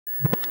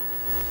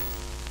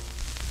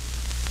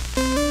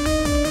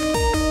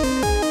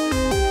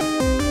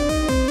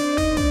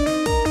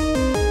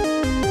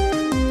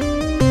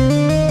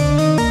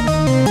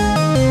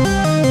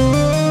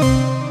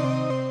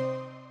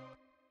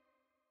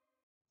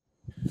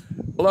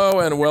Hello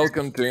and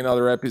welcome to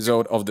another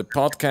episode of the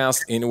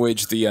podcast in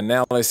which the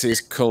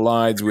analysis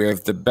collides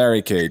with the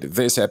barricade.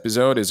 This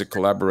episode is a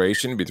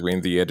collaboration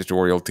between the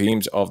editorial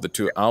teams of the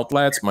two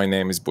outlets. My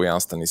name is Bojan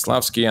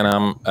Stanislavski and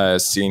I'm a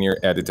senior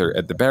editor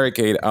at the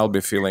Barricade. I'll be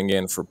filling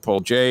in for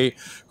Paul J,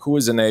 who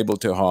is unable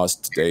to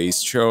host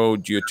today's show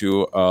due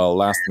to a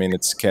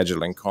last-minute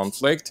scheduling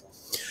conflict.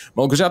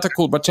 Małgorzata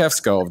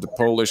Kulbaczewska of the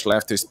Polish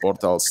leftist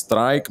portal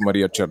Strike,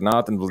 Maria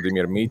Czernat and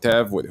Vladimir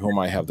Mitev, with whom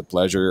I have the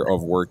pleasure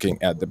of working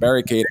at the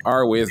Barricade,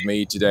 are with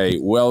me today.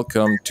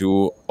 Welcome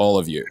to all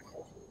of you.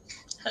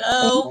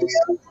 Hello.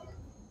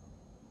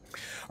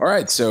 All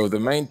right, so the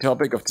main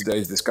topic of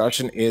today's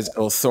discussion is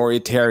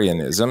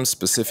authoritarianism,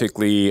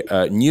 specifically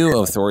new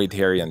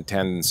authoritarian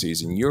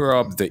tendencies in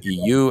Europe, the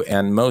EU,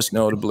 and most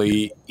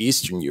notably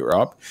Eastern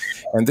Europe.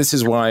 And this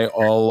is why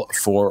all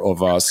four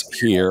of us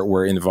here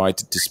were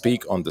invited to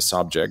speak on the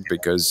subject,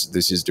 because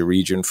this is the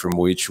region from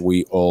which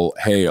we all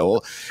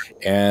hail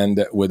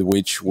and with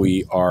which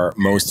we are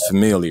most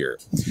familiar.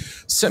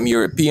 Some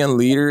European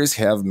leaders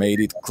have made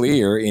it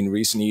clear in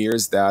recent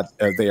years that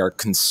they are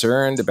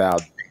concerned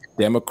about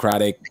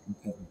democratic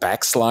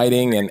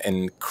backsliding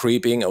and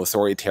creeping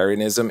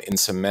authoritarianism in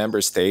some member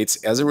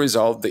states. As a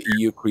result, the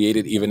EU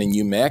created even a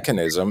new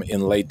mechanism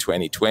in late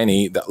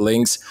 2020 that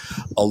links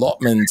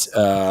allotment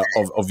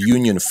of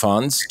union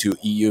funds to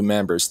EU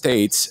member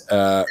states,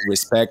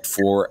 respect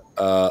for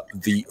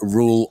the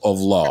rule of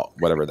law,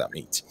 whatever that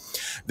means.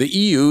 The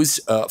EU's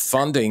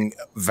funding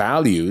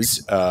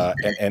values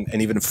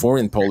and even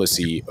foreign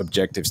policy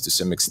objectives to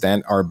some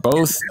extent are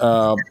both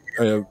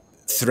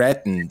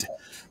threatened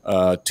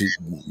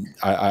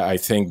I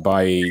think,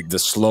 by the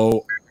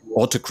slow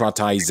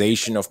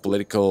autocratization of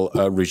political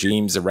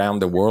regimes around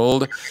the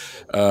world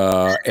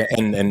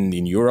and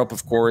in Europe,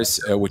 of course,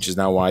 which is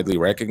now widely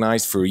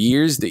recognized. For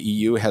years, the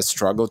EU has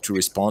struggled to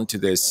respond to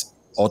this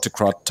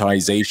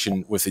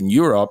autocratization within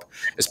Europe,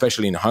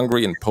 especially in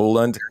Hungary and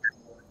Poland.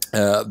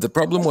 The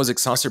problem was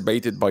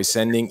exacerbated by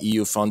sending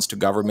EU funds to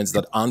governments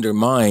that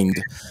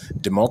undermined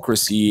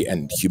democracy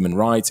and human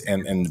rights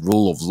and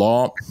rule of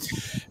law.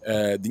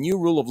 The new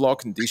rule of law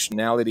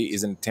conditionality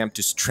is an attempt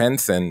to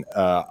strengthen,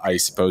 I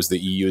suppose, the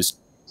EU's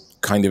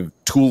kind of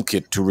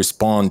toolkit to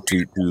respond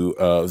to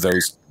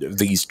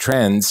these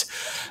trends.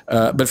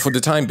 But for the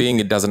time being,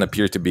 it doesn't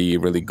appear to be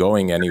really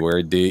going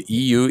anywhere. The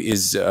EU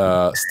is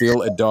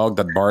still a dog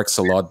that barks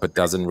a lot but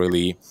doesn't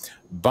really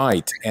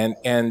bite.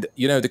 And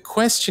you know, the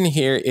question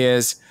here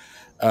is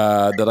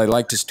that I'd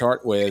like to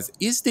start with,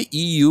 is the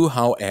EU,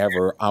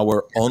 however,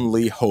 our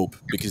only hope?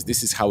 Because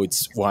this is how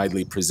it's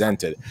widely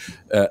presented.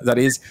 That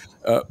is,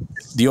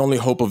 the only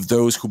hope of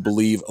those who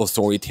believe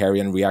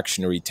authoritarian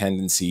reactionary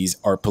tendencies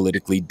are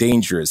politically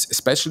dangerous,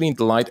 especially in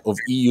the light of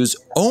EU's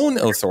own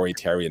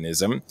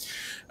authoritarianism,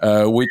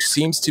 which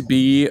seems to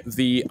be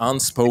the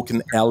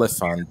unspoken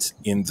elephant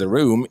in the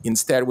room.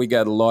 Instead, we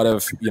get a lot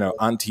of,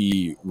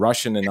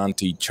 anti-Russian and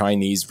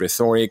anti-Chinese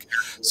rhetoric.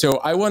 So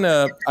I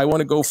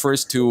wanna go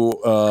first to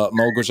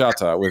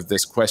Małgorzata with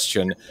this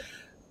question: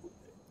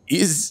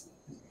 is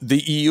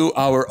the EU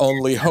our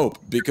only hope?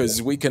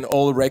 Because we can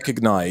all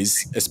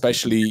recognize,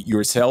 especially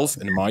yourself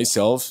and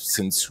myself,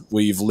 since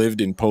we've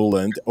lived in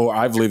Poland, or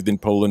I've lived in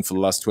Poland for the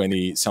last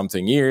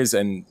 20-something years,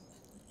 and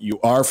you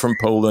are from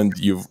Poland,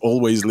 you've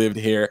always lived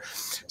here.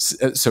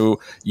 So,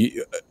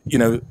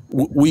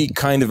 we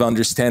kind of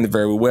understand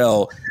very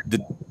well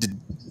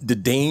the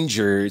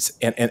dangers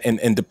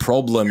and the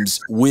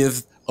problems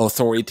with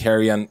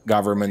authoritarian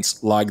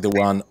governments like the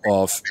one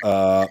of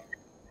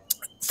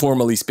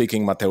formally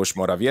speaking, Mateusz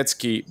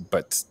Morawiecki,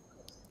 but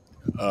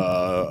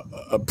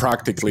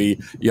practically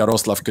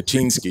Jarosław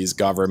Kaczyński's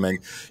government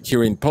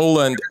here in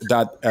Poland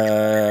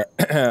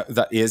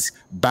that is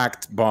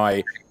backed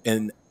by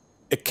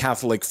a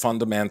Catholic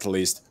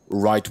fundamentalist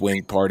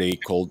right-wing party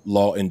called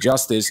Law and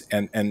Justice,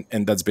 and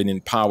that's been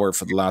in power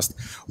for the last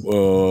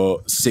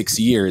 6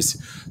 years.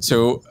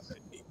 So,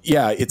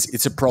 yeah,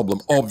 it's a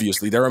problem.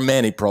 Obviously, there are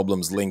many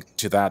problems linked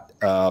to that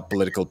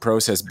political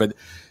process, but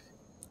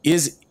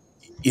is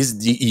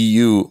the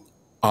EU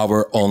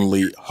our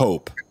only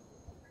hope?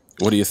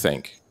 What do you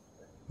think?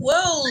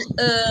 Well,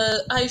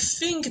 I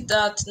think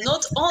that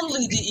not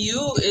only the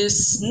EU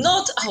is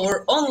not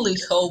our only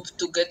hope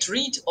to get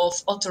rid of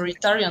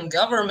authoritarian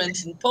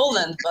government in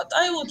Poland, but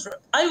I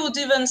would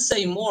even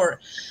say more.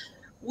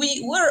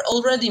 We were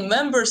already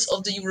members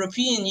of the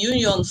European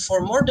Union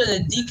for more than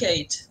a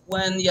decade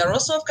when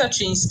Jarosław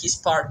Kaczyński's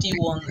party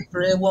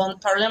won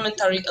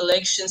parliamentary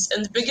elections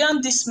and began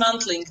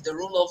dismantling the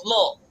rule of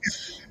law.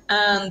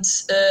 And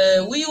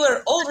we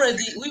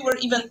were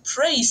even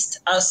praised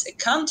as a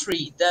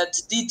country that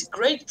did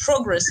great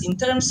progress in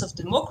terms of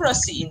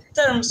democracy, in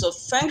terms of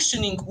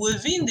functioning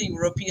within the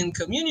European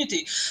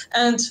community.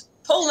 And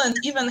Poland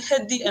even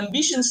had the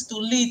ambitions to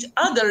lead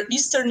other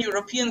Eastern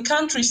European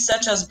countries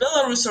such as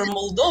Belarus or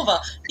Moldova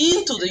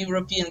into the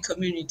European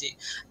community.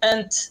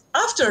 And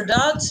after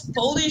that,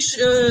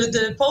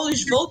 the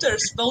Polish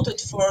voters voted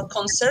for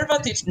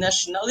conservative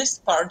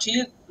nationalist party,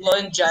 Law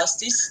and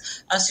Justice,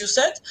 as you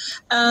said,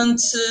 and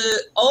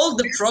all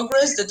the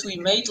progress that we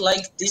made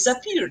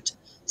disappeared.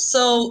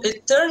 So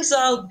it turns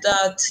out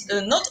that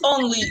not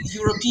only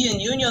European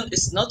Union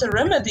is not a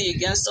remedy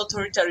against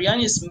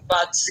authoritarianism,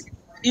 but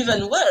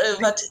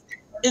but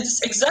it's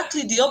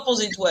exactly the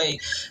opposite way.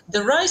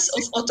 The rise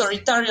of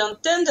authoritarian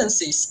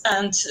tendencies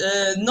and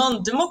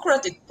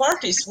non-democratic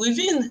parties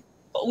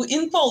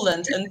in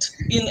Poland and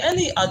in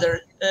any other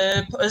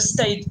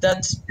state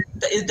that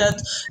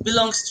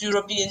belongs to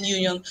European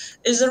Union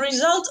is a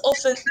result of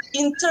an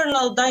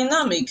internal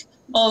dynamic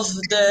of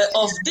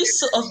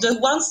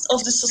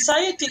the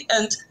society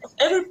and of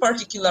every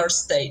particular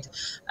state.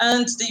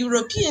 And the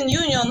European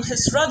Union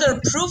has rather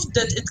proved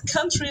that it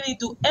can't really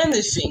do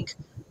anything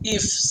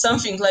if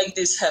something like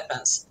this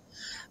happens.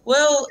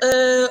 Well,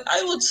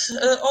 I would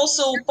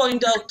also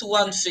point out to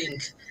one thing.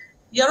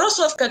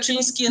 Jarosław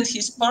Kaczyński and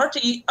his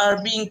party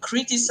are being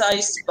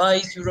criticized by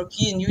the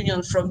European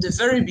Union from the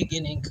very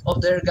beginning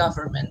of their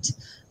government.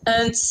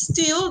 And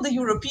still, the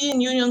European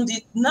Union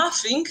did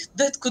nothing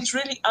that could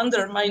really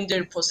undermine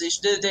their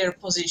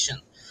position.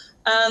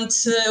 And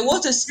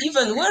what is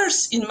even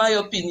worse, in my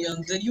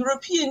opinion, the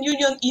European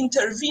Union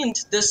intervened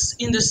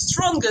in the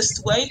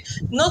strongest way,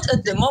 not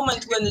at the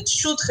moment when it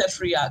should have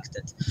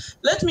reacted.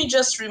 Let me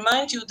just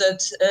remind you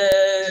that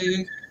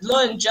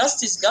Law and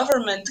Justice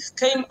government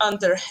came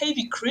under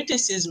heavy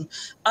criticism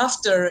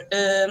after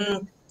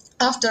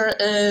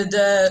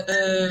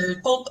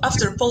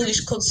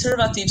Polish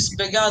conservatives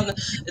began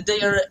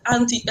their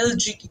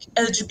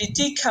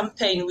anti-LGBT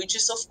campaign, which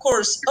is of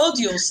course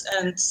odious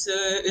and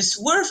is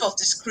worth of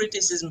this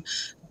criticism.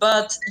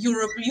 But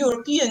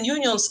European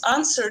Union's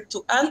answer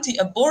to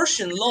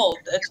anti-abortion law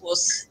that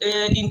was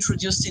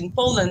introduced in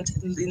Poland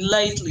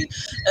lately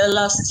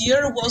last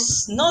year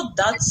was not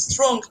that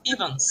strong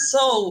even.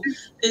 So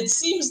it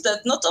seems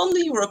that not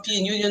only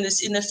European Union is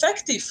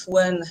ineffective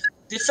when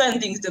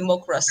defending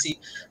democracy,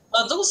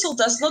 but also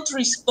does not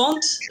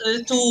respond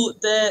to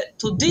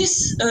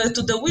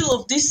the will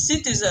of these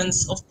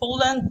citizens of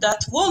Poland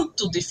that want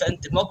to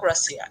defend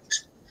democracy,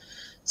 actually.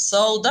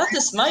 So that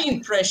is my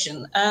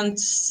impression. And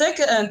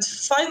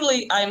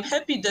finally, I'm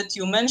happy that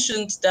you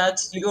mentioned that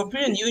the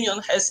European Union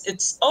has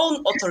its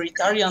own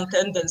authoritarian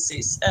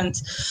tendencies. And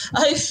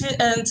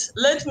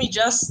let me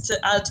just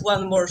add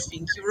one more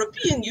thing.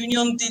 European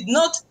Union did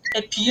not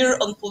appear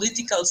on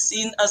political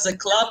scene as a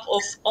club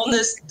of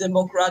honest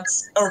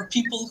Democrats or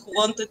people who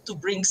wanted to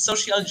bring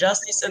social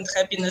justice and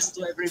happiness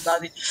to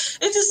everybody.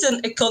 It is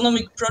an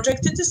economic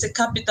project, it is a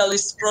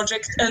capitalist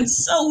project, and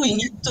so we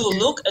need to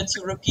look at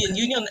European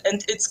Union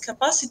and its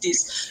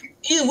capacities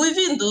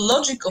within the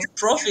logic of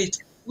profit,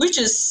 which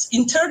is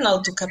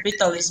internal to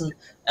capitalism.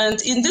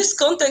 And in this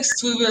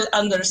context, we will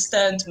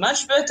understand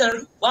much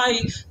better why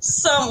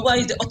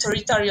the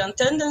authoritarian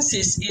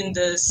tendencies in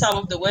some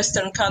of the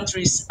Western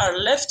countries are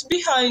left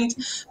behind,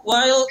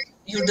 while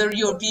the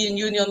European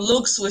Union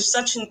looks with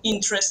such an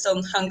interest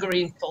on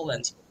Hungary and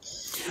Poland.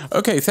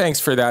 Okay, thanks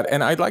for that.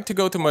 And I'd like to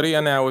go to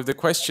Maria now with the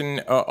question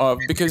of,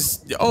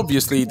 because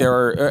obviously there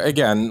are,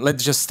 again,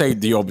 let's just state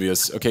the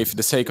obvious, okay, for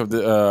the sake of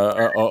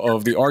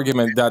the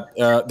argument that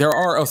there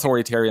are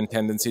authoritarian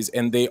tendencies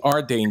and they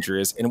are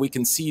dangerous. And we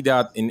can see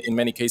that in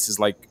many cases,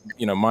 like,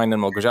 mine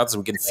and Małgorzaty's,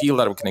 we can feel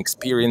that, we can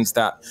experience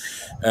that.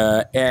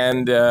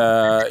 And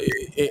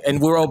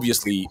we're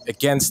obviously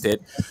against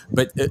it.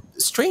 But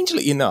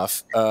strangely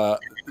enough,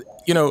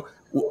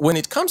 when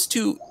it comes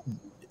to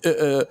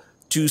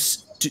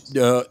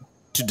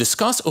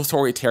discuss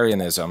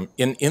authoritarianism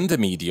in the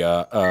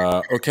media,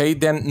 okay,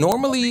 then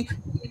normally,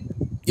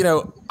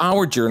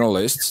 our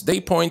journalists,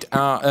 they point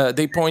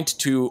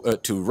to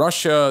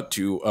Russia,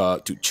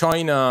 to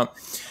China,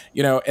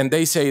 and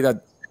they say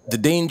that the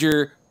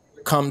danger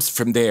comes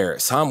from there,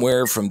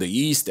 somewhere from the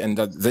east, and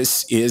that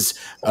this is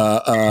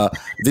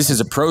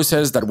a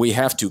process that we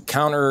have to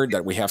counter,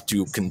 that we have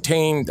to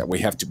contain, that we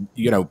have to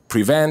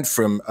prevent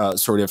from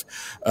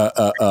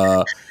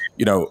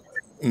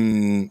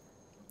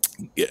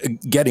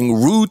getting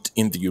root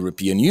in the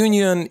European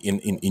Union,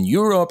 in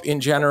Europe in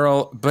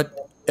general. But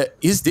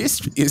is this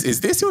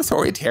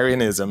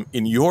authoritarianism,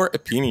 in your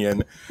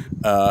opinion,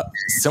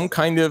 some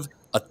kind of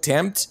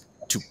attempt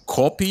to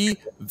copy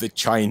the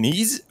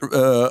Chinese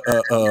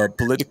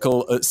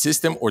political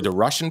system or the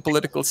Russian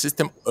political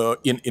system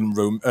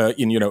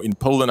in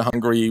Poland,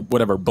 Hungary,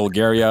 whatever,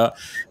 Bulgaria,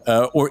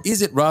 or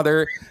is it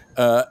rather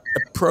a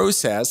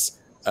process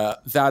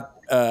that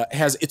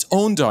has its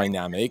own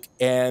dynamic,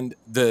 and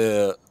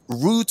the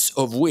roots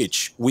of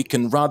which we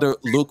can rather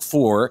look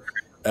for,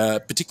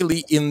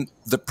 particularly in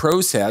the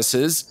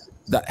processes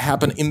that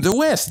happen in the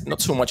West,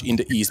 not so much in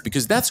the East,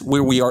 because that's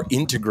where we are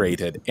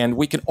integrated. And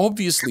we can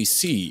obviously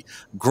see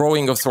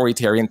growing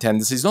authoritarian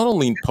tendencies, not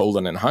only in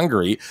Poland and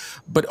Hungary,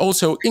 but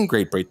also in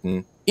Great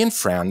Britain, in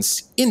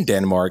France, in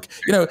Denmark.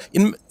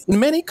 in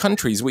many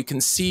countries, we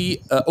can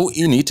see,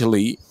 in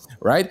Italy,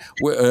 right,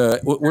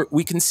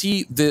 we can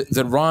see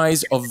the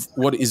rise of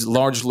what is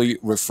largely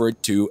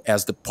referred to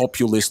as the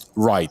populist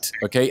right,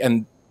 okay?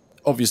 And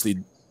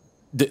obviously,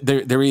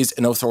 there is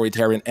an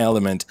authoritarian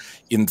element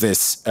in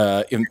this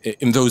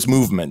in those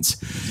movements,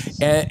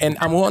 and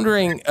I'm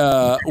wondering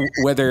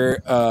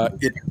whether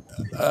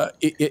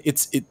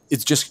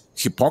it's just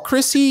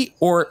hypocrisy,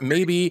 or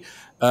maybe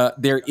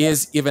there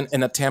is even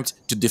an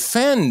attempt to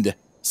defend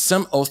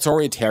some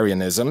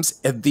authoritarianisms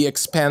at the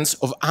expense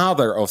of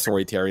other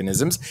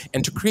authoritarianisms,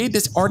 and to create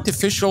this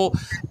artificial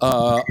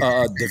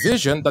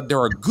division that there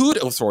are good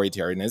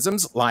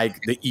authoritarianisms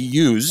like the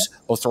EU's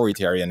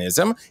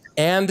authoritarianism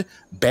and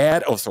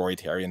bad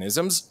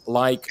authoritarianisms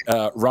like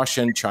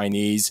Russian,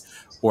 Chinese,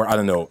 or I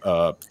don't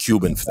know,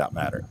 Cuban for that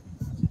matter.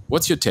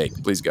 What's your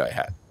take? Please go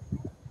ahead.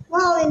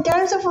 Well, in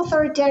terms of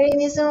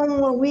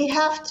authoritarianism, we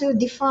have to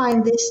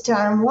define this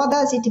term. What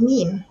does it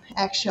mean,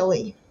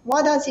 actually?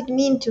 What does it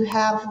mean to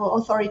have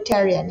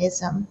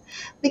authoritarianism?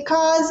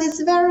 Because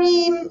it's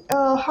very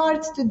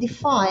hard to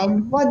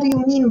define. What do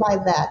you mean by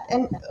that?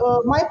 And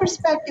my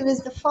perspective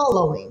is the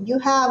following. You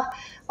have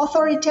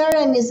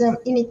authoritarianism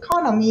in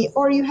economy,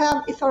 or you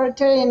have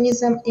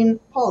authoritarianism in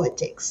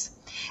politics.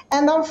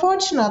 And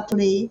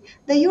unfortunately,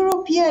 the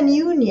European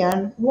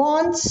Union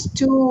wants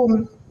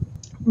to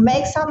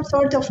make some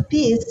sort of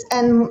peace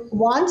and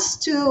wants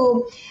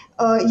to,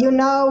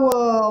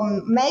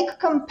 make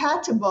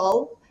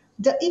compatible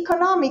the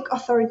economic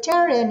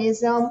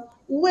authoritarianism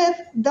with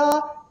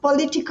the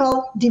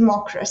political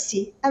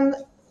democracy. And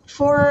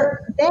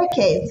for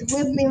decades,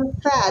 we've been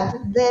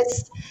fed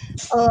this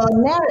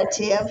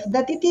narrative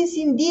that it is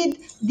indeed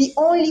the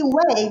only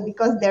way,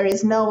 because there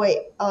is no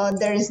way,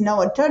 there is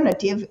no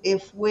alternative.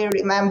 If we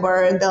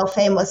remember the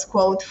famous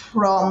quote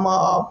from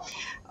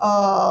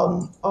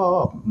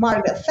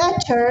Margaret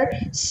Thatcher.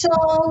 So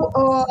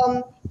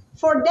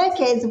for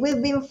decades,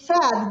 we've been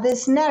fed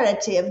this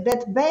narrative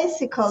that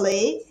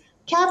basically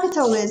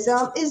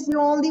capitalism is the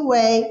only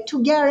way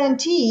to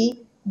guarantee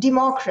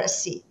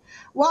democracy.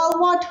 While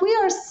what we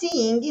are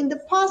seeing in the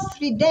past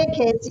 3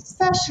 decades,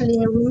 especially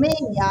in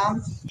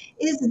Romania,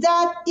 is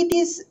that it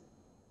is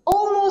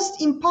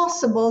almost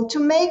impossible to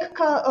make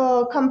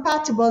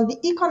compatible the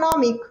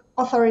economic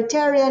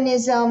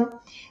authoritarianism,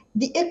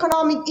 the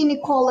economic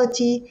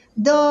inequality,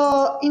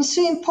 the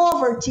ensuing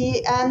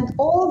poverty, and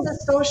all the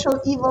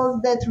social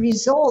evils that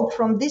result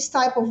from this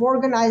type of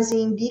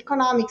organizing the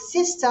economic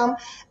system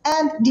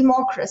and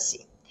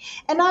democracy.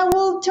 And I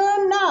will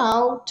turn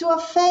now to a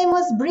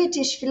famous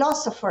British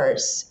philosopher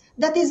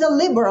that is a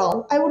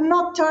liberal. I will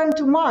not turn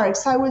to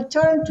Marx, I will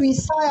turn to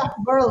Isaiah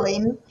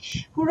Berlin,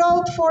 who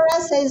wrote 4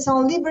 essays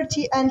on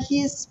liberty, and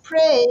he is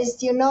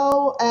praised,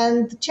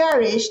 and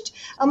cherished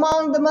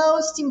among the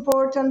most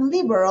important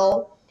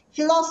liberal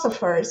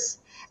philosophers.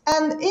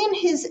 And in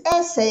his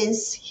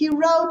essays, he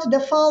wrote the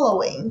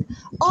following: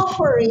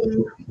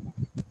 offering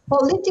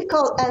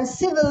political and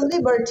civil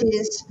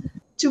liberties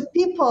to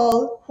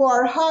people who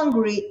are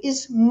hungry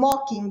is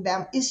mocking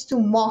them, is to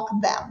mock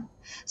them.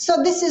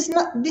 So this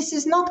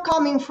is not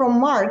coming from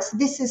Marx,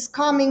 this is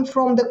coming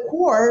from the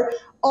core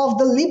of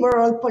the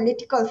liberal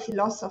political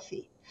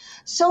philosophy.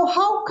 So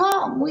how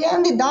come we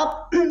ended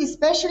up,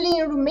 especially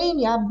in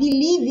Romania,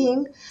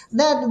 believing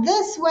that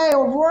this way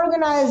of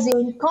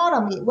organizing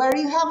economy, where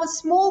you have a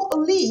small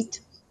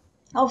elite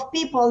of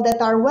people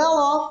that are well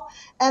off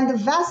and the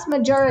vast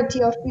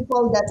majority of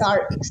people that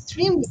are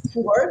extremely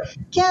poor,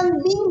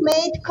 can be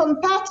made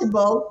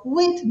compatible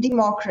with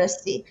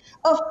democracy?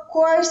 Of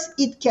course,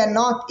 it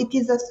cannot. It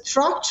is a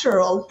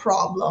structural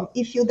problem,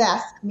 if you'd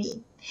ask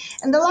me.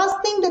 And the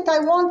last thing that I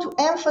want to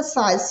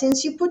emphasize,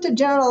 since you put a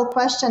general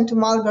question to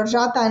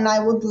Malgorzata, and I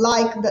would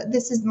like,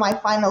 this is my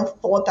final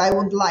thought, I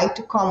would like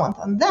to comment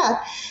on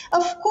that.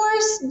 Of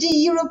course, the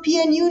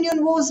European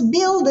Union was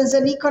built as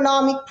an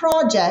economic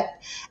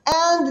project.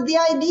 And the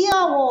idea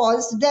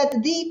was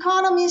that the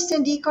economist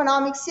and the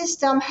economic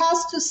system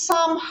has to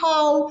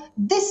somehow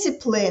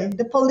discipline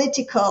the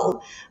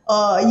political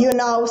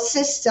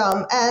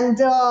system, and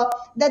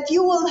that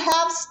you will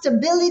have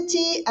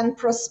stability and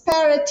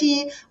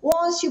prosperity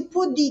once you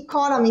put the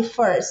economy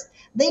first.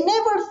 They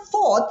never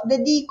thought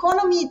that the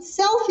economy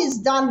itself is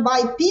done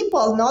by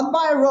people, not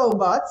by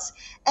robots,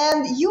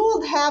 and you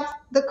would have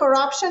the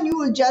corruption, you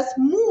will just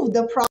move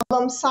the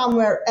problem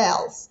somewhere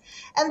else.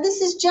 And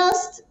this is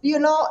just,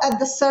 at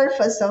the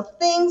surface of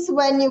things.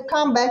 When you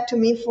come back to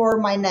me for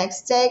my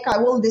next take, I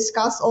will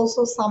discuss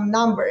also some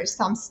numbers,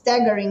 some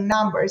staggering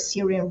numbers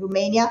here in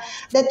Romania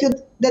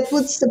that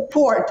would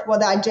support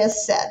what I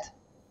just said.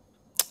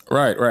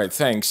 Right.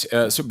 Thanks.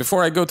 So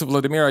before I go to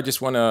Vladimir, I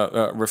just want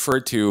to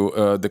refer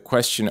to the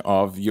question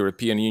of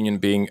European Union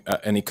being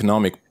an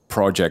economic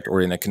project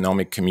or an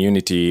economic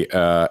community,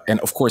 and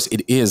of course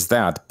it is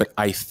that. But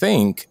I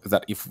think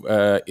that if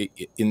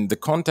in the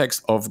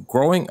context of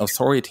growing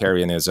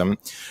authoritarianism,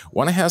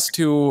 one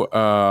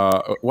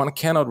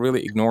cannot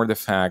really ignore the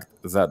fact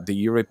that the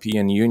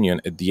European Union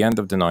at the end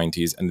of the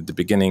 90s and at the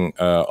beginning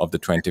of the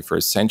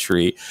 21st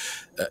century,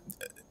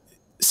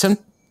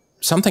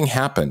 something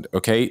happened.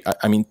 Okay,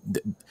 I mean,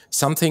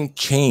 something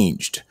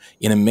changed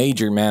in a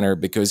major manner,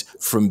 because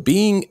from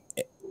being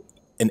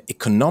an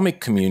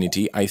economic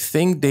community, I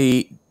think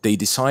they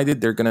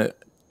decided they're going to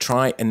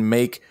try and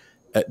make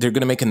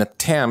an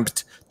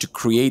attempt to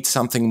create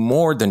something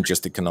more than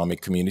just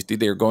economic community.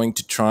 They're going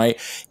to try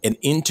and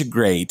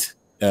integrate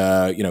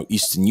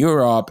Eastern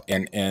Europe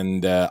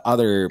and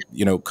other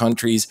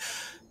countries,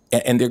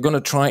 and they're going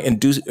to try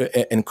and do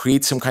and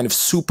create some kind of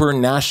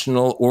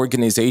supranational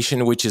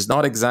organization, which is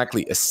not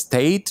exactly a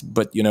state,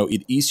 but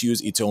it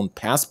issues its own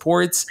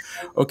passports.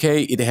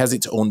 Okay, it has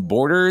its own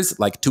borders,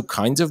 like two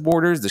kinds of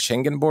borders: the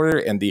Schengen border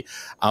and the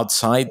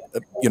outside,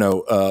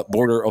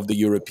 border of the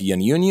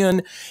European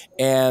Union,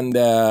 and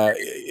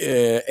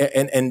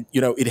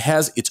it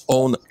has its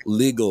own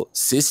legal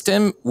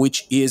system,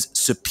 which is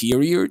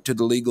superior to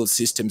the legal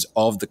systems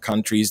of the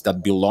countries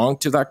that belong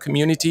to that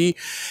community,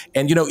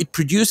 and it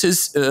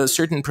produces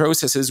certain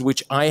processes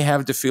which I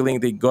have the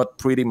feeling they got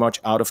pretty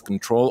much out of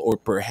control, or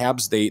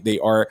perhaps they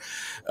are,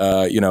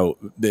 they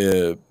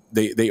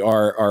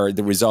are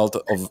the result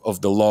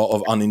of the law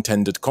of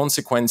unintended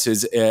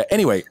consequences.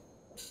 Anyway,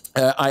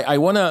 I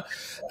want to,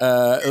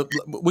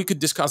 we could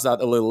discuss that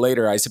a little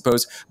later, I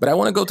suppose, but I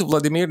want to go to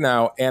Vladimir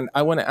now, and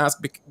I want to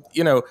ask,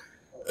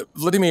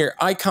 Vladimir,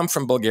 I come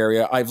from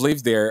Bulgaria. I've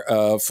lived there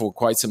for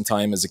quite some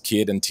time as a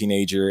kid and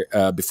teenager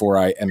before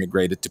I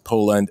emigrated to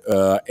Poland.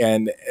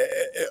 And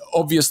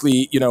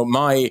obviously,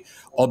 my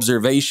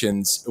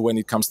observations when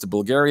it comes to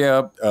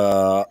Bulgaria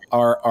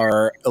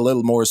are a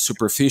little more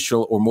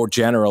superficial or more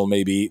general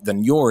maybe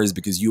than yours,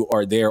 because you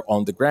are there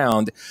on the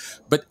ground.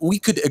 But we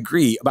could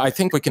agree, I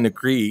think we can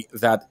agree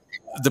that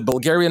the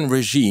Bulgarian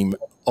regime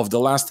of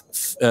the last,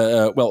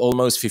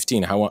 almost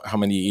 15, how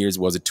many years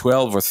was it?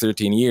 12 or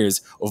 13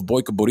 years of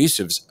Boyko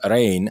Borisov's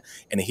reign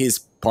and his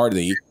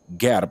party,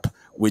 GERB,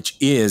 which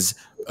is,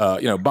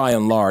 by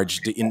and large,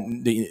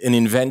 an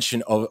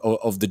invention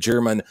of the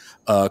German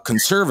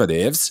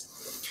conservatives,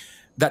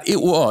 that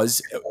it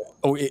was,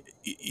 or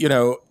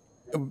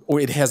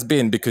it has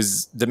been,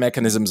 because the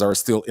mechanisms are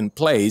still in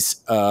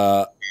place,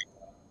 a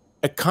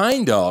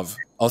kind of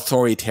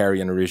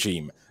authoritarian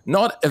regime.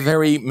 Not a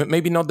very,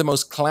 maybe not the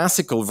most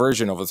classical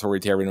version of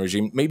authoritarian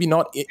regime, maybe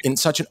not in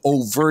such an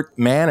overt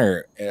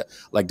manner,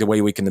 like the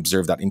way we can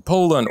observe that in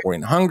Poland or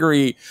in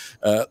Hungary,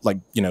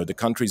 the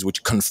countries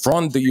which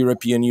confront the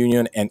European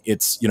Union and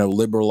its,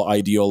 liberal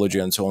ideology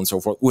and so on and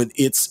so forth, with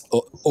its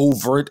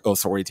overt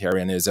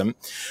authoritarianism.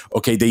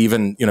 Okay, they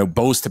even,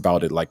 boast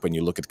about it, like when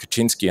you look at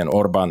Kaczynski and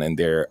Orban and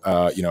their,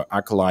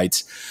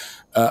 acolytes.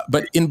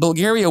 But in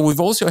Bulgaria, we've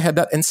also had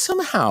that, and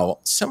somehow,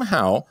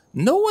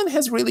 no one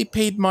has really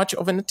paid much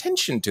of an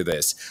attention to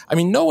this. I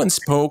mean, no one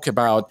spoke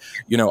about,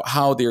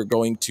 how they're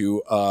going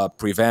to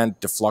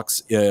prevent the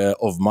flux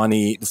of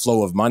money, the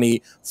flow of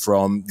money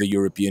from the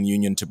European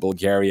Union to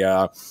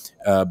Bulgaria,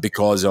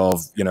 because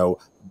of,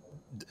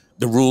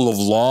 the rule of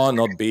law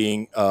not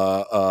being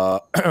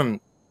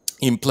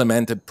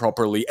implemented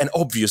properly. And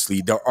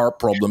obviously there are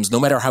problems. No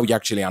matter how you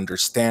actually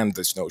understand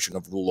this notion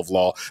of rule of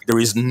law, there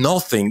is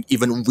nothing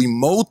even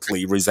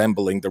remotely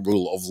resembling the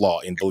rule of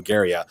law in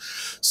Bulgaria.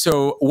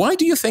 So why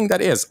do you think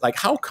that is? Like,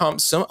 how come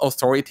some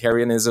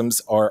authoritarianisms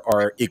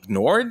are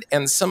ignored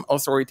and some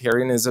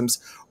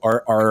authoritarianisms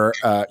are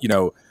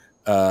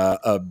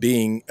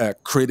being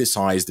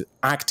criticized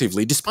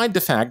actively, despite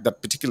the fact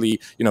that particularly,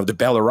 the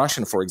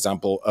Belarusian, for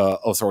example,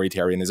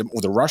 authoritarianism,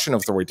 or the Russian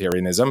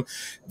authoritarianism,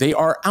 they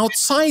are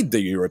outside the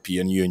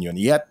European Union,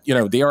 yet,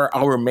 they are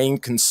our main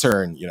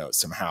concern,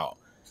 somehow.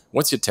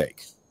 What's your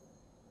take?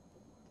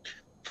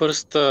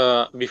 First,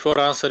 before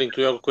answering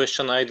to your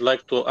question, I'd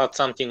like to add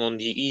something on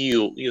the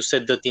EU. You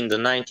said that in the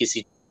 90s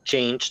it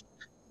changed,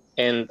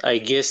 and I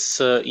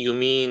guess you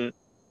mean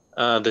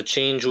the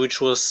change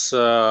which was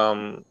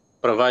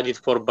provided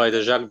for by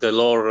the Jacques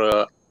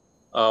Delors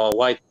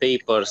white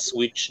papers,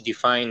 which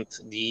defined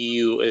the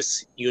EU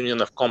as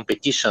union of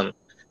competition.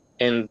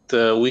 And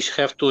we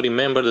have to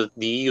remember that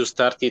the EU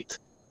started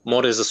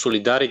more as a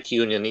solidarity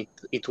union.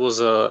 It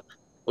was a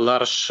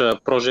large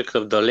project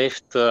of the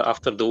left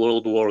after the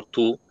World War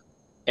II.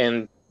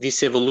 And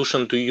this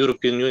evolution to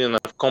European Union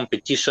of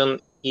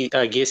competition,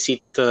 I guess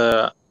it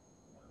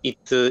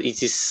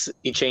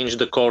changed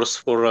the course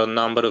for a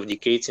number of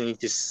decades, and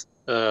it is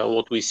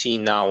what we see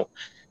now.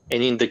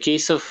 And in the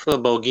case of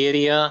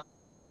Bulgaria,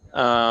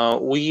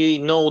 we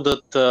know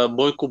that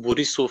Boyko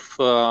Borisov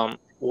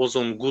was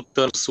on good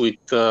terms with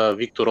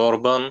Viktor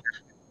Orban,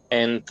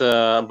 and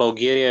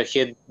Bulgaria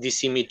had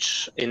this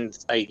image, and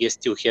I guess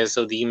still has,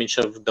 the image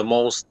of the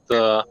most,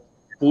 the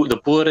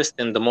poorest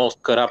and the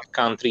most corrupt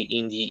country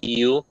in the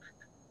EU.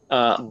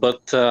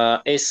 But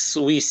as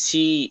we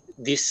see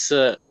this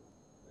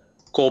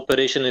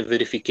cooperation and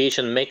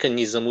verification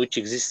mechanism which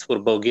exists for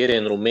Bulgaria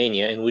and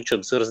Romania, and which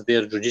observes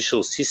their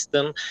judicial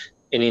system,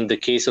 and in the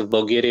case of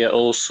Bulgaria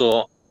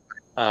also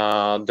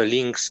the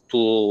links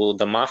to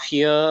the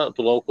mafia,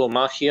 to local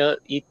mafia,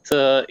 it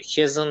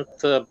hasn't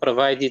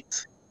provided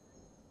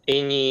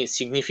any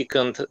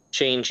significant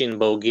change in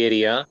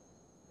Bulgaria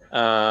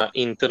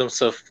in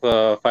terms of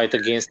fight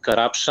against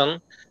corruption.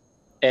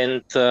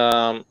 and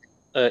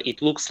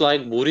it looks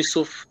like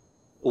Borisov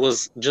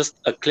was just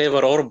a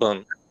clever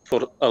Orban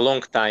for a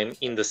long time,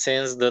 in the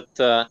sense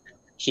that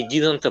he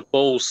didn't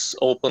oppose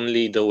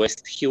openly the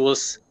West. He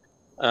was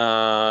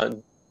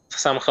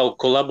somehow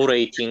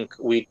collaborating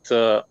with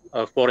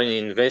foreign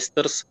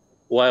investors,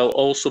 while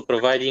also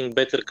providing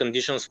better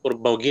conditions for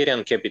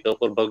Bulgarian capital,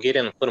 for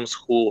Bulgarian firms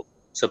who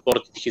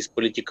supported his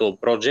political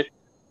project.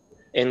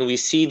 And we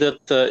see that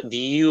the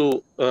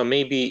EU,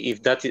 maybe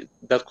if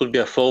that could be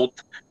a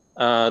fault,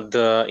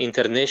 the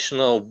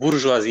international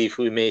bourgeoisie, if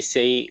we may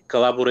say,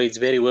 collaborates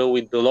very well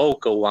with the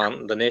local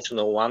one, the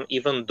national one,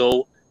 even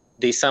though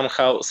they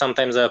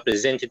sometimes are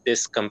presented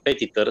as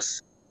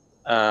competitors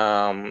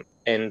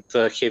and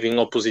having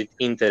opposite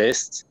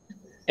interests.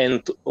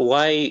 And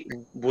why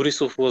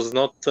Borisov was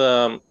not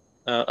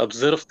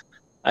observed,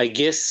 I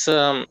guess,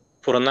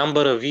 for a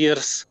number of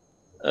years,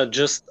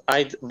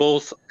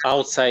 both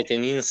outside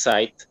and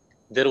inside,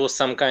 there was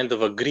some kind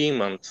of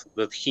agreement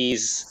that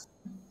he's,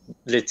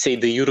 let's say,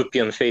 the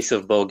European face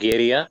of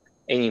Bulgaria,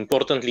 and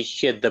importantly,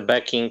 he had the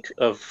backing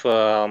of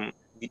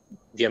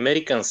the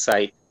American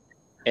side.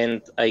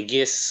 And I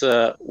guess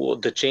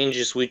the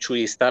changes which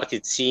we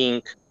started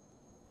seeing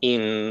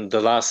in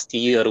the last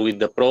year with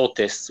the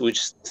protests, which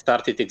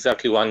started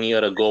exactly 1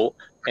 year ago,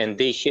 and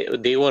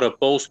they were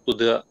opposed to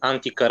the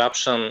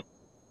anti-corruption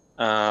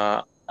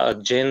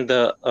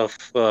agenda of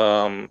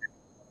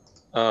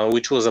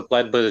which was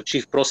applied by the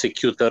chief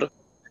prosecutor.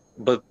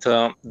 But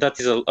that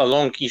is a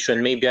long issue,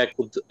 and maybe I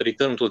could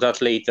return to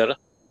that later.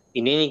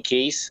 In any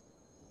case,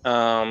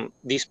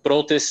 these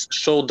protests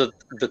show that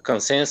the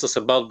consensus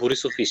about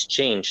Borisov is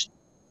changed.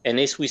 And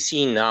as we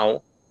see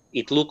now,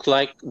 it looked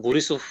like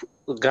Borisov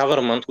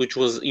government, which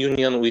was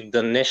union with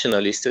the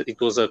nationalists, it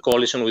was a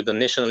coalition with the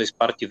Nationalist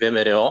Party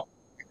VMRO,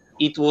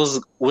 it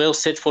was well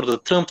set for the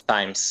Trump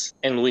times.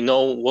 And we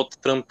know what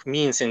Trump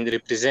means and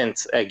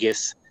represents, I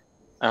guess.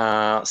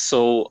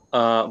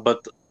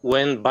 But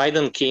when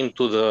Biden came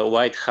to the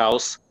White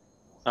House,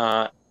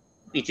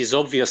 it is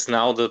obvious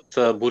now that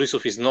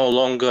Borisov is no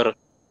longer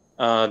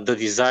the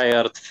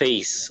desired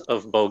face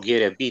of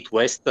Bulgaria, be it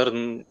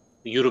Western,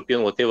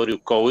 European, whatever you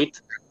call it.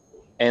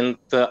 And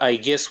I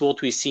guess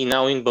what we see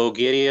now in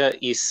Bulgaria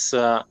is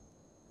a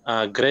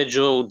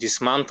gradual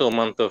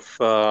dismantlement of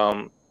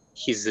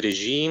his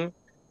regime.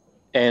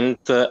 And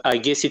I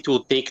guess it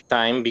will take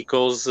time,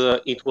 because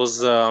it was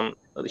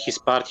his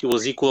party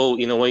was equal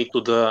in a way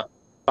to the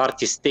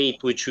party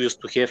state which we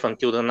used to have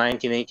until the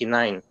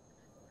 1989.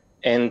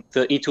 And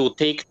it will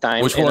take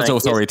time. Which was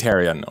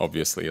authoritarian,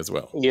 obviously, as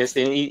well. Yes,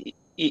 and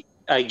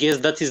I guess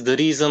that is the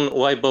reason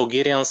why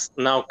Bulgarians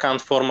now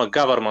can't form a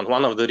government,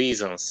 one of the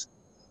reasons.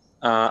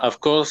 Of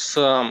course,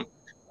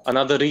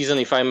 another reason,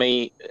 if I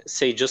may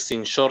say just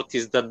in short,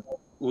 is that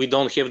we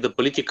don't have the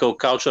political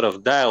culture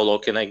of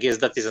dialogue, and I guess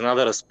that is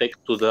another aspect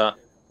to the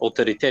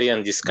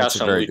authoritarian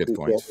discussion. That's a very good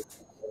point.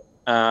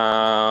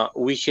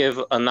 We have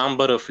a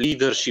number of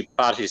leadership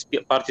parties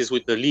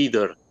with the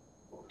leader,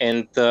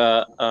 and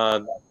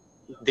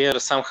they are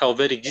somehow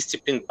very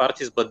disciplined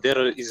parties, but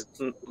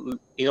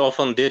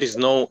often there is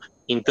no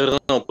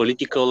internal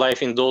political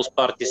life in those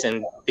parties,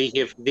 and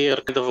they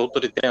are kind of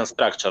authoritarian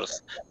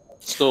structures.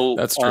 So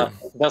that's true.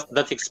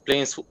 That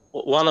explains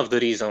one of the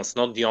reasons,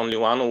 not the only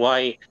one,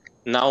 why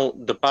now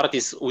the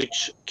parties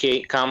which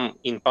come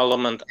in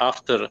parliament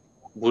after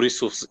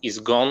Borisov is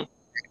gone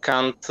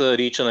can't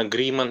reach an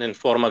agreement and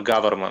form a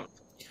government.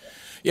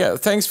 Yeah,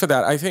 thanks for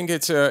that. I think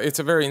it's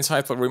a very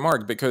insightful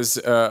remark, because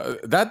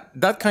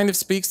that kind of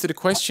speaks to the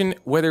question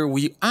whether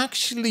we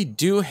actually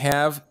do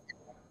have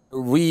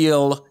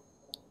real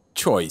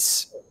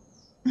choice.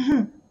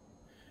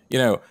 You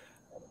know,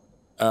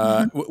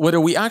 whether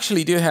we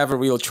actually do have a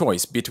real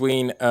choice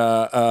between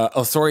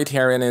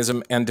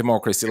authoritarianism and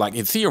democracy. Like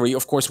in theory,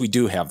 of course, we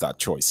do have that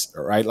choice,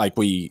 right? Like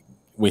we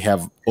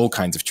have all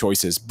kinds of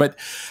choices. But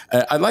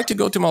I'd like to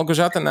go to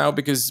Malgorzata now,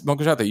 because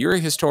Malgorzata, you're a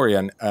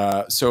historian,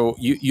 so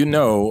you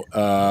know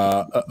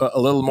a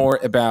little more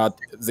about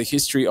the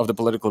history of the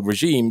political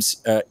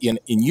regimes in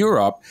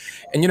Europe.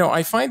 And, you know,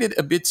 I find it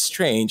a bit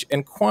strange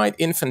and quite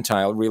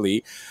infantile,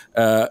 really,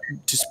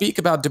 to speak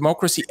about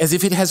democracy as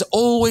if it has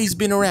always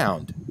been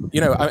around.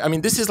 You know, I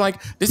mean, this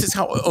is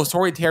how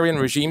authoritarian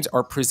regimes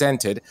are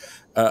presented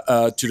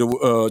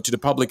to the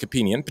public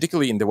opinion,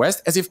 particularly in the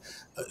West, as if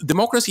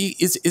democracy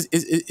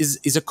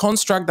is a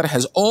construct that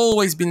has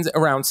always been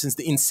around since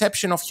the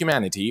inception of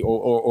humanity,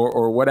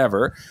 or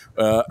whatever,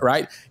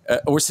 right?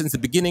 Or since the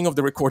beginning of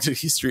the recorded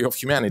history of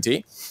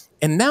humanity.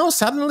 And now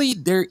suddenly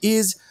there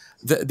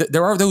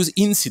are those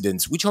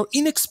incidents which are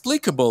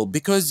inexplicable,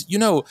 because, you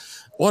know,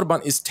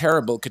 Orban is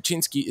terrible,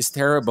 Kaczynski is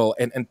terrible,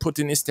 and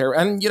Putin is terrible.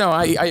 And, you know,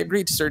 I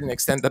agree to a certain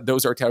extent that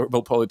those are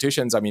terrible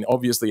politicians. I mean,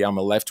 obviously, I'm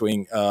a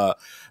left-wing,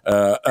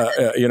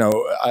 you know,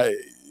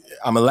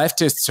 I'm a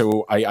leftist,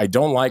 so I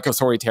don't like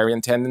authoritarian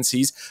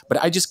tendencies, but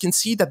I just can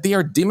see that they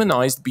are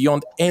demonized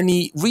beyond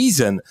any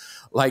reason.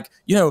 Like,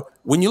 you know,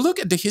 when you look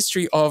at the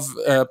history of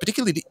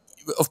particularly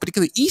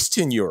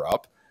Eastern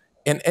Europe,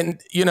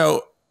 and you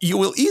know, you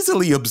will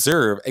easily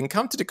observe and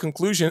come to the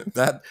conclusion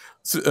that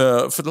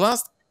for the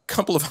last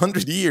couple of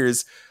hundred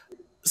years,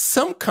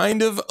 some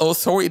kind of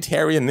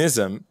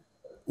authoritarianism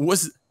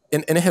was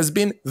and has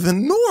been the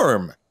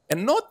norm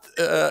and not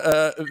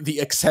the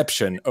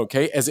exception,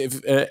 okay, as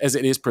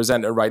it is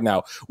presented right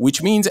now.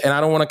 Which means, and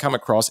I don't want to come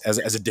across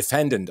as a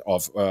defendant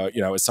of,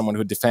 as someone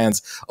who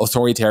defends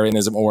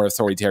authoritarianism or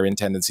authoritarian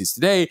tendencies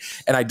today.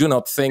 And I do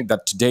not think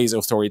that today's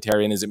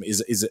authoritarianism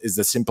is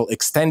the simple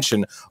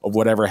extension of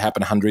whatever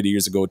happened 100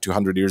 years ago,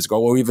 200 years ago,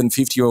 or even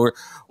 50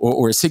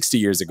 or 60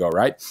 years ago,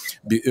 right,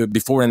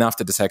 before and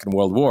after the Second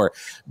World War.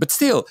 But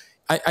still,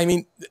 I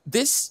mean,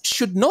 this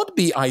should not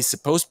be, I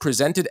suppose,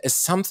 presented as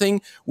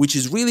something which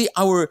is really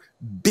our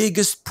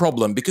biggest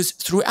problem, because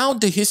throughout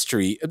the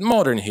history,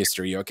 modern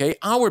history, okay,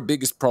 our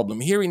biggest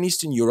problem here in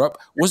Eastern Europe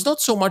was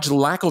not so much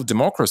lack of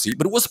democracy,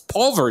 but it was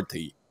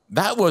poverty.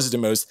 That was the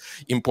most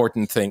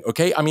important thing,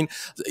 okay? I mean,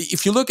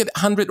 if you look at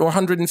 100 or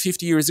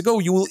 150 years ago,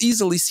 you will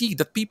easily see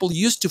that people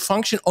used to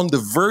function on the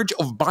verge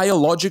of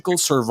biological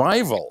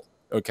survival,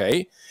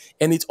 okay?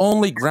 And it's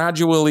only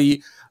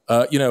gradually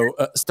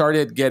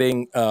started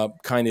getting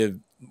kind of,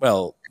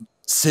 well,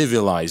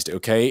 civilized,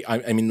 okay?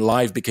 I mean,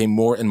 life became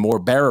more and more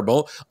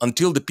bearable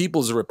until the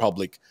People's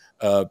Republics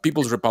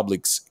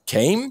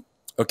came,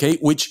 okay,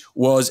 which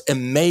was a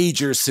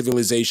major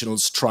civilizational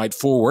stride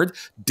forward,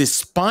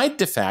 despite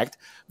the fact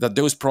that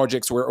those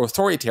projects were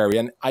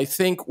authoritarian. I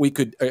think we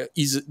could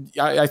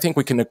I think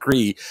we can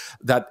agree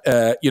that,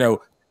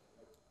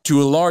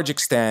 to a large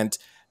extent,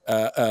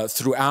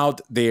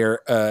 throughout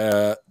their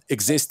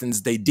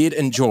existence, they did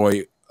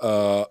enjoy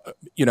a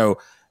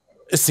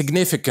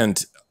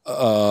significant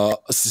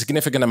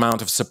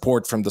amount of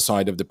support from the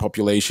side of the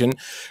population,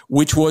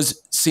 which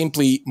was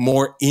simply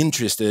more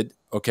interested.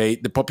 Okay,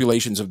 the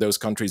populations of those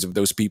countries, of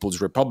those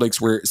people's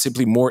republics, were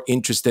simply more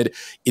interested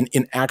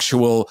in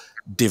actual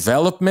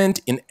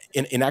development, in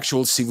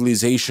actual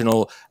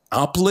civilizational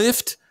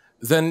uplift,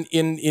 than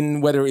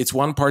in whether it's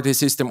one-party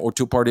system or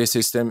two-party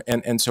system,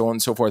 and so on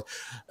and so forth.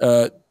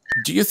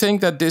 Do you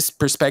think that this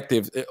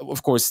perspective,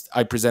 of course,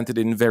 I presented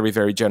it in very,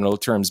 very general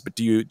terms, but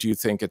do you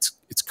think it's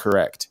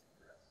correct?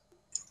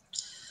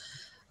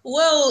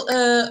 Well,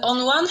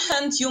 on one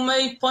hand, you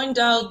may point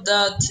out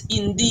that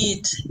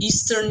indeed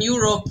Eastern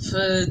Europe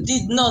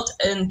did not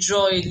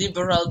enjoy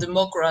liberal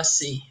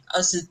democracy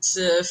as it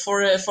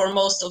for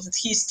most of its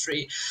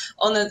history.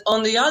 On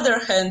the other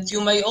hand, you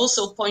may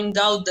also point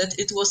out that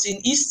it was in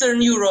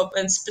Eastern Europe,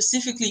 and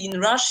specifically in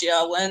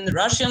Russia, when the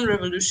Russian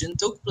Revolution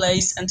took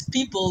place and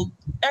people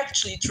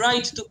actually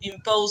tried to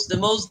impose the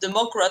most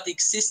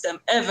democratic system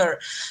ever,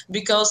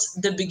 because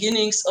the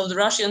beginnings of the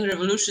Russian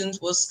Revolution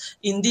was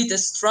indeed a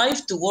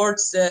strive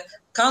towards the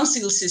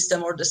council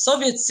system or the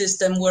Soviet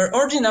system, where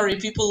ordinary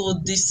people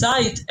would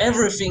decide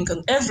everything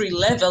on every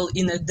level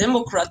in a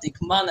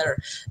democratic manner,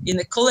 in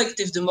a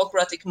collective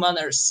democratic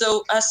manner.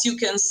 So as you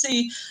can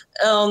see,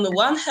 on the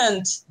one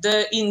hand,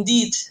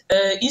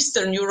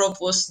 Eastern Europe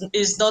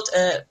is not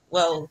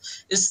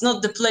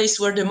the place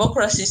where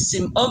democracies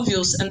seem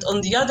obvious, and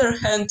on the other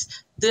hand,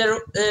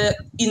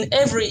 in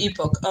every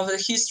epoch of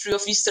the history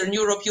of Eastern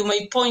Europe, you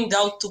may point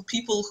out to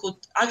people who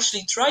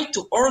actually tried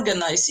to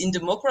organize in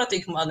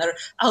democratic manner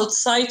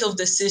outside of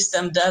the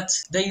system that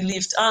they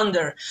lived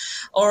under,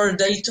 or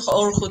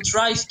who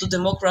tried to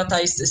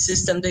democratize the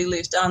system they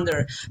lived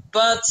under.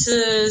 But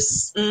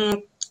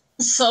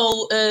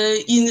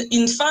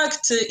in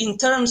fact, in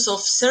terms of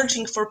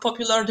searching for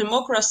popular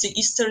democracy,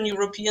 Eastern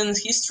European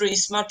history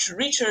is much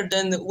richer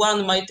than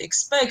one might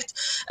expect,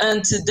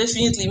 and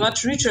definitely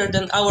much richer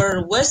than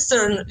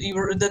Western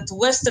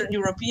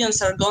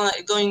Europeans are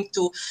going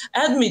to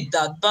admit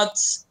that. But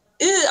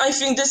I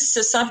think this is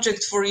a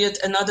subject for yet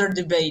another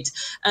debate.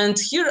 And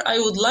here I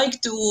would like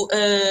to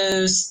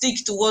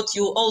stick to what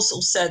you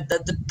also said,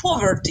 that the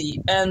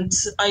poverty and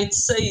I'd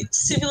say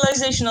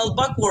civilizational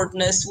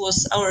backwardness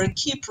was our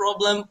key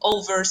problem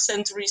over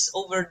centuries,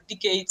 over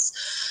decades.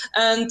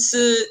 And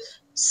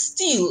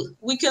still,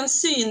 we can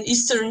see in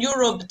Eastern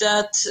Europe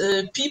that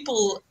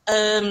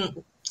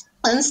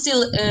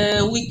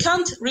we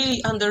can't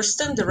really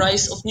understand the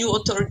rise of new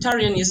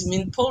authoritarianism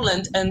in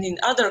Poland and in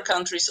other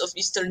countries of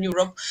Eastern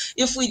Europe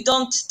if we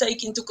don't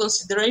take into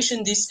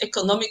consideration these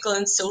economical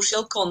and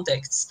social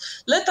contexts.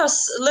 Let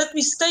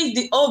me state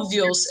the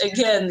obvious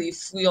again,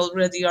 if we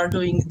already are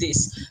doing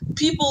this.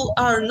 People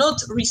are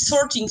not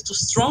resorting to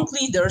strong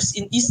leaders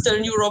in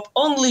Eastern Europe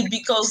only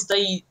because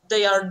they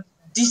are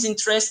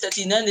disinterested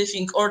in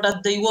anything, or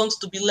that they want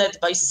to be led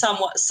by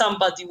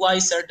somebody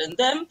wiser than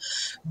them,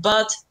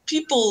 but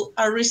people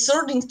are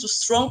resorting to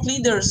strong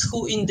leaders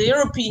who, in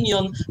their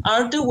opinion,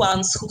 are the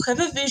ones who have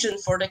a vision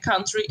for the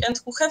country and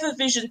who have a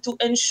vision to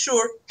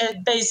ensure a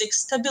basic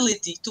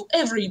stability to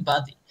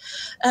everybody.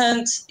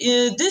 And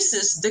this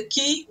is the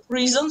key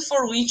reason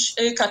for which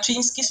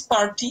Kaczynski's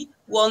party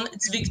won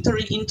its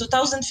victory in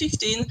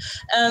 2015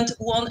 and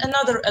won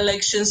another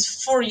elections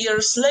 4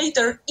 years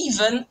later,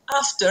 even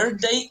after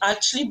they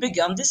actually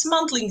began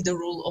dismantling the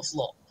rule of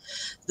law.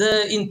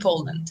 in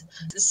Poland.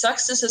 The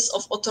successes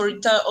of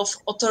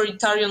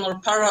authoritarian or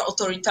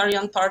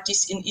para-authoritarian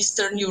parties in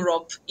Eastern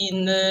Europe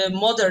in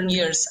modern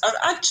years are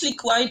actually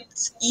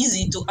quite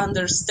easy to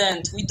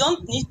understand. We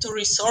don't need to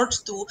resort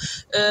to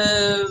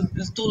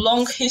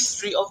long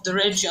history of the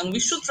region. We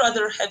should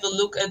rather have a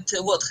look at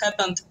what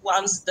happened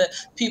once the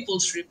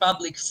People's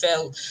Republic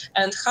fell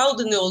and how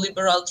the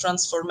neoliberal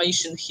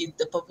transformation hit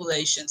the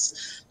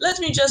populations. Let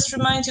me just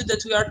remind you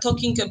that we are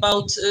talking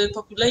about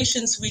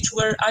populations which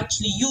were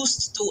actually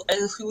used to,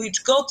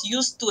 which got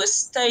used to a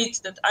state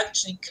that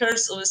actually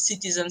cares of the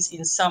citizens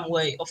in some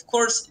way. Of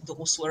course,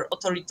 those were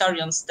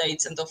authoritarian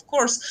states, and of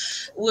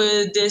course,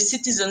 the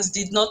citizens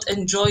did not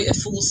enjoy a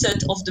full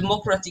set of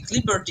democratic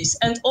liberties.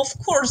 And of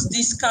course,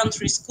 these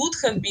countries could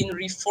have been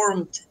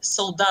reformed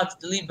so that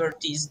the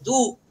liberties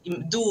do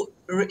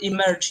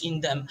emerge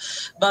in them.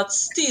 But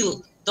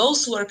still,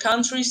 those were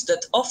countries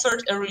that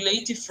offered a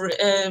relative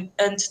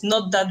and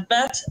not that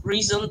bad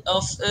reason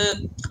of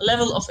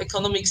level of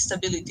economic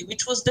stability,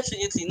 which was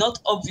definitely not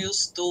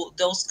obvious to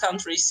those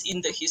countries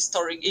in the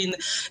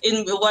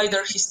in the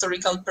wider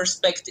historical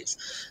perspective.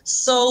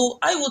 So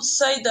I would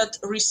say that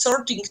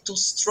resorting to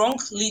strong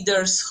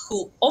leaders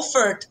who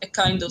offered a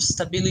kind of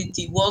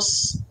stability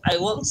was,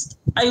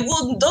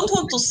 don't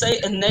want to say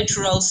a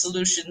natural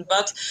solution,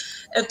 but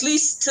at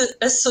least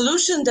a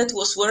solution that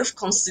was worth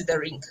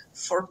considering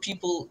for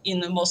people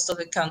in most of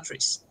the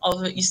countries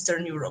of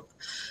Eastern Europe.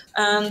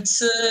 And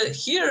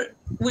here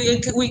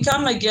we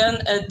come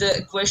again at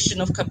the question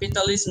of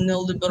capitalism,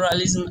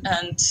 neoliberalism,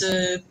 and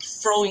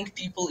throwing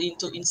people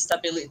into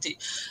instability.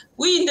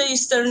 We in the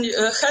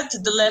had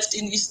the left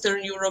in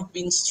Eastern Europe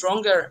been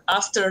stronger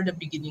after the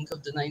beginning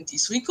of the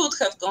 90s. We could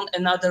have gone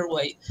another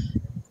way.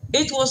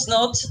 It was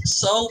not,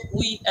 so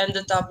we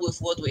ended up with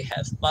what we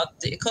have. But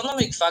the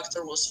economic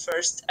factor was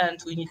first,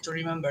 and we need to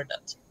remember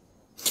that.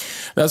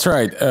 That's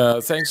right.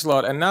 Thanks a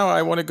lot. And now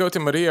I want to go to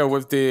Maria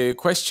with the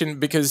question,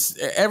 because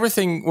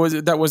everything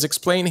that was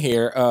explained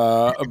here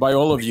by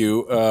all of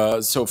you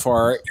so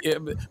far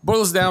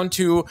boils down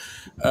to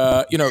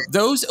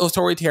those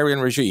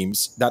authoritarian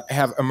regimes that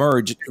have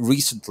emerged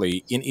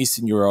recently in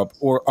Eastern Europe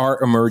or are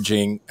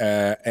emerging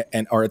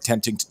and are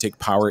attempting to take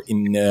power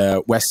in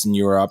Western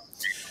Europe.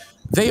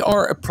 They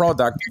are a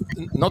product,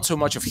 not so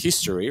much of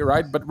history,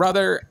 right, but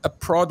rather a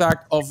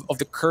product of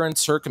the current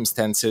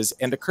circumstances.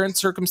 And the current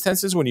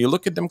circumstances, when you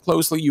look at them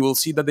closely, you will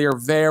see that they are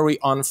very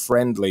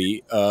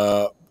unfriendly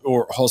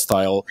or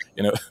hostile,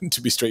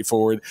 to be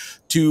straightforward,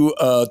 to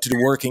the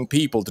working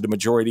people, to the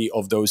majority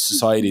of those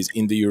societies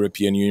in the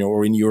European Union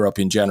or in Europe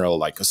in general,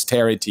 like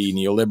austerity,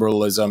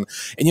 neoliberalism,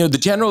 and the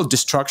general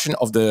destruction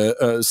of the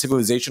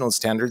civilizational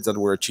standards that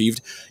were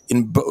achieved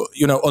in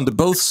on the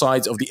both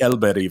sides of the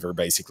Elbe River,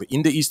 basically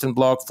in the Eastern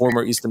Bloc,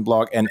 former Eastern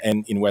Bloc, and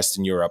in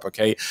Western Europe.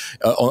 Okay,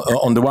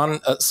 on the one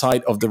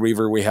side of the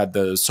river we had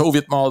the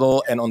Soviet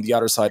model, and on the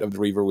other side of the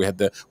river we had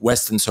the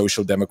Western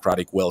social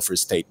democratic welfare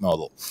state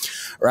model,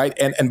 right?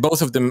 And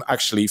both of them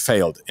actually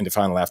failed in the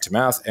final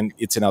aftermath. And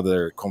it's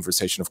another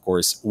conversation, of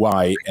course,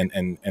 why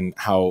and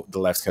how the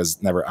left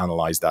has never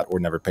analyzed that or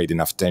never paid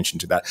enough attention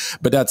to that.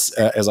 But that's,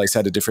 as I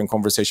said, a different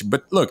conversation.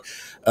 But look,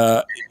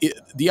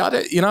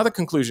 another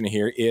conclusion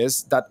here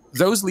is that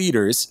those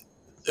leaders,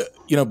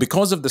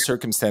 because of the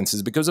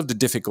circumstances, because of the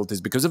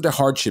difficulties, because of the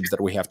hardships that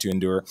we have to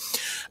endure,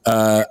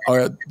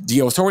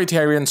 the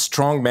authoritarian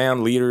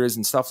strongman leaders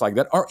and stuff like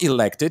that are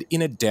elected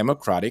in a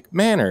democratic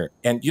manner.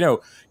 And,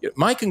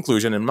 my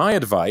conclusion and my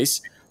advice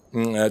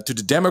to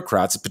the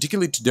Democrats,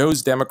 particularly to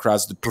those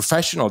Democrats, the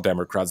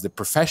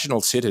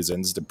professional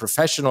citizens, the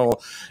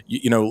professional,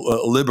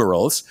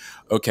 liberals,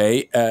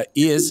 okay,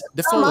 is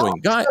the following.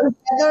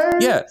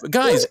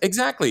 Guys,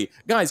 exactly.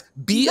 Guys,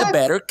 be a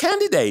better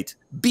candidate.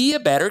 Be a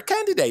better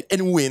candidate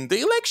and win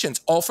the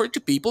elections. Offer to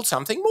people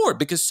something more,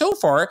 because so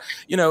far,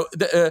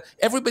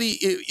 everybody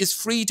is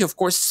free to, of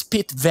course,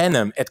 spit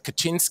venom at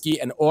Kaczynski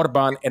and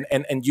Orban,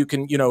 and you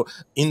can,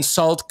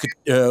 insult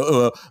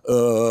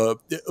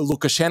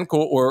Lukashenko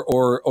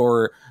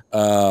or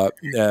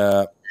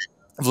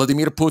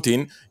Vladimir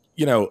Putin,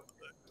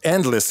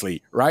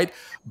 endlessly, right?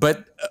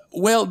 But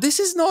this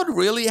is not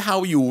really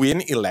how you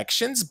win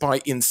elections,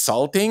 by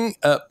insulting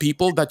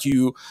people that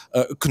you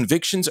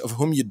convictions of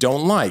whom you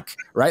don't like,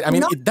 right? I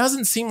mean, it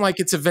doesn't seem like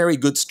it's a very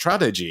good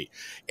strategy.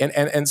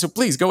 And so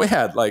please go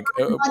ahead. Like,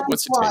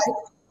 what's your take?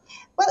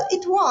 Well,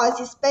 it was,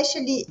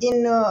 especially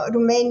in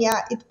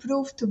Romania, it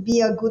proved to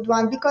be a good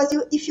one, because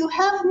if you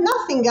have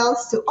nothing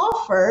else to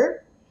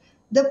offer,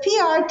 the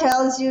PR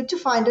tells you to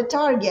find a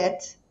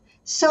target,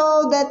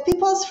 so that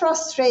people's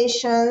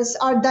frustrations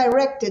are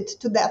directed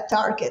to that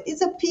target.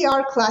 It's a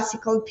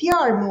classical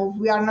PR move.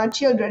 We are not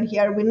children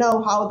here. We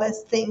know how these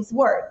things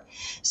work.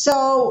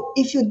 So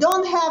if you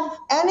don't have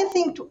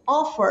anything to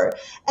offer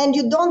and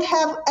you don't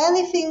have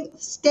anything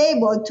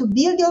stable to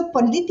build your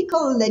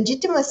political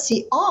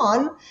legitimacy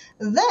on,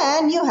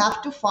 then you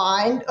have to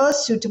find a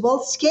suitable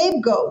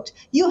scapegoat.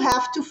 You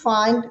have to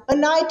find a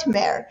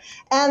nightmare.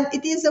 And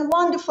it is a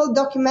wonderful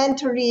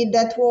documentary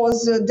that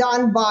was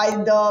done by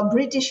the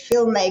British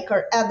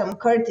filmmaker Adam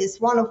Curtis.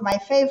 One of my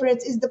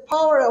favorites is The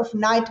Power of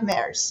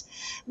Nightmares.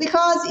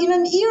 Because in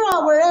an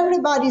era where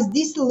everybody is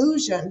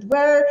disillusioned,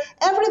 where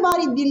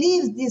everybody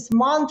believes this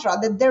mantra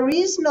that there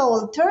is no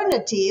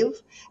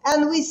alternative,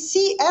 and we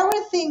see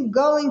everything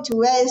going to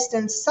waste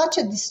and such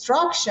a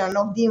destruction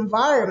of the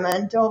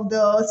environment, of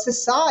the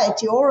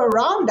society all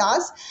around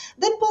us,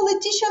 that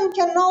politicians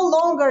can no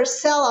longer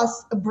sell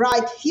us a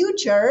bright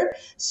future,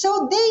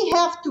 so they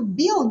have to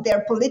build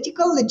their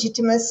political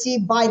legitimacy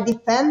by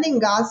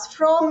defending us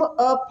from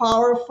a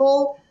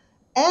powerful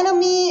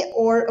enemy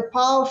or a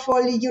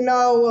powerful,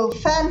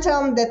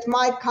 phantom that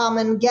might come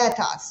and get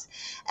us.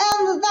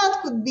 And that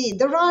could be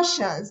the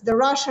Russians, the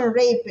Russian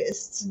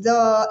rapists,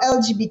 the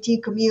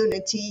LGBT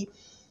community,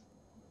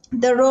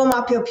 the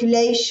Roma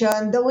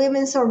population, the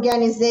women's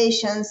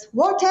organizations,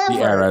 whatever.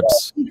 The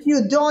Arabs. If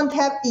you don't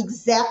have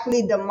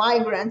exactly the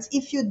migrants,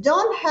 if you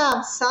don't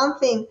have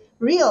something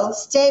real,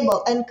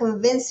 stable, and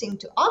convincing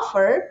to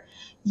offer,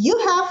 you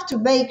have to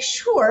make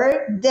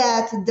sure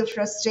that the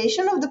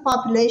frustration of the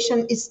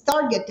population is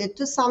targeted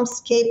to some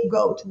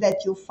scapegoat that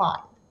you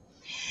find.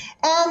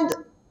 And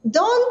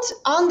don't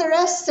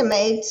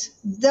underestimate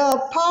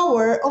the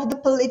power of the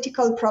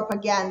political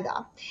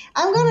propaganda.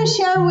 I'm going to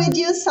share with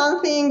you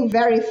something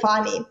very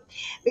funny,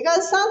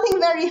 because something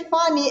very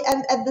funny,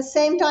 and at the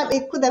same time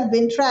it could have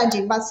been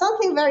tragic, but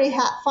something very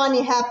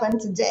funny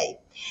happened today.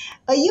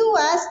 A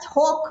US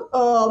Hawk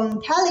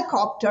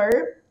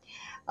helicopter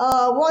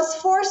was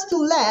forced to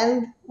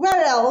land,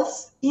 where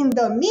else? In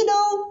the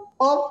middle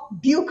of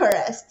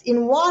Bucharest,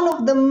 in one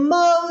of the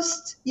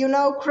most,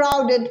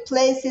 crowded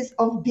places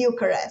of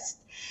Bucharest.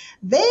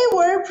 They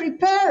were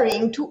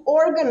preparing to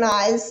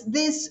organize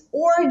this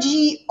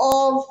orgy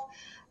of,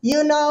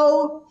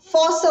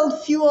 fossil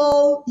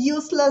fuel,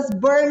 useless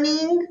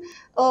burning,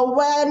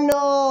 when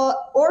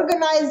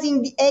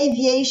organizing the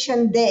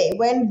aviation day,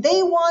 when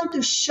they want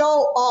to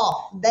show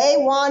off, they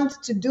want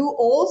to do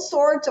all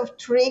sorts of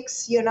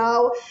tricks,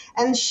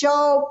 and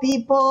show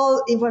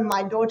people, even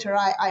my daughter,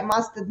 I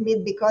must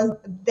admit, because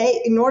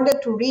they, in order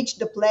to reach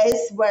the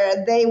place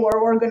where they were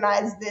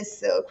organized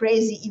this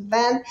crazy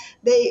event,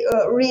 they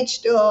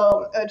reached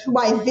to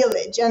my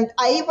village. And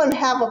I even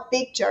have a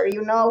picture,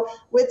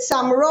 with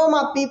some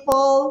Roma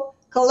people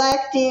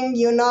collecting,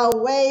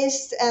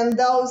 waste, and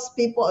those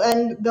people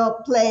and the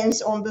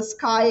planes on the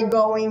sky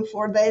going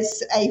for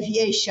this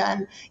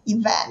aviation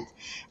event.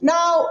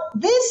 Now,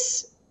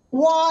 this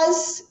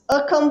was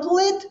a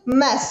complete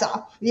mess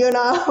up,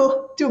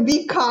 to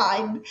be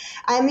kind.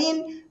 I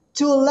mean,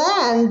 to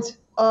land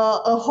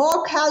a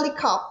Hawk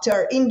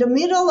helicopter in the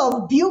middle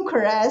of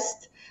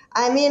Bucharest,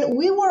 I mean,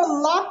 we were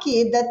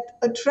lucky that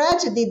a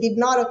tragedy did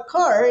not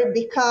occur,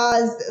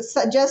 because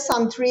just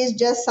some trees,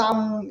 just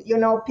some,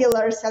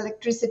 pillars,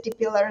 electricity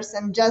pillars,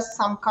 and just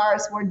some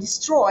cars were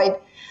destroyed.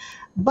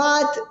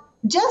 But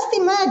just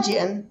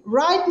imagine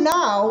right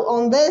now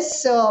on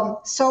this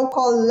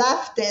so-called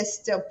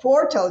leftist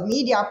portal,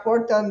 media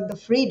portal, The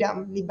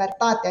Freedom,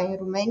 Libertatea in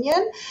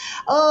Romanian,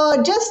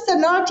 just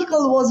an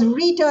article was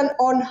written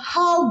on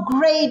how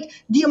great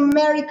the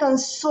American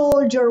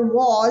soldier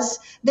was,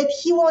 that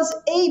he was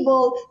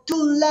able to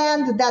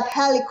land that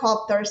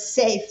helicopter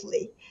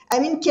safely. I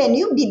mean, can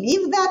you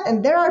believe that?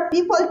 And there are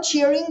people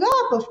cheering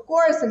up, of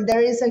course, and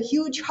there is a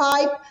huge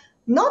hype,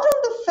 not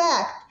on the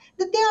fact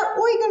that they are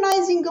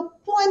organizing a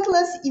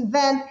pointless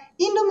event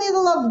in the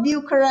middle of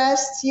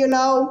Bucharest,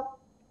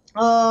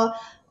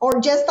 or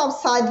just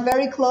outside,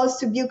 very close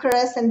to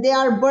Bucharest, and they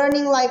are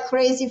burning like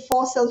crazy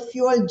fossil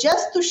fuel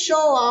just to show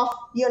off,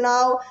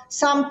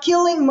 some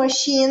killing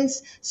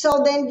machines,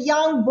 so then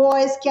young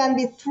boys can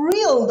be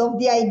thrilled of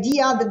the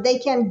idea that they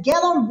can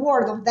get on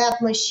board of that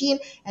machine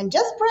and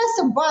just press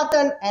a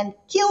button and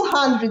kill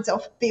hundreds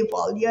of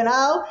people,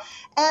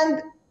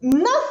 And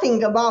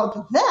nothing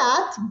about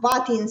that,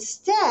 but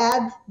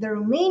instead the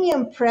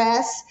Romanian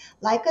press,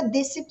 like a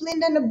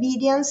disciplined and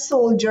obedient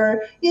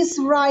soldier, is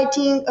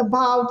writing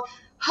about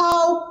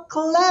how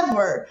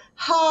clever,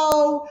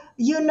 how,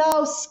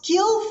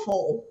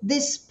 skillful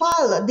this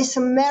pilot, this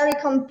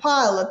American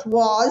pilot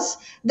was,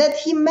 that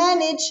he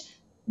managed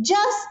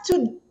just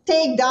to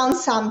take down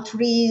some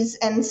trees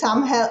and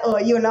some,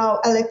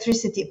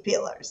 electricity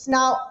pillars.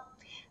 Now,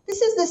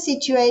 this is the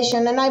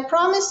situation, and I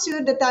promise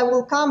you that I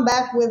will come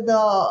back with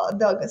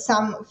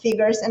some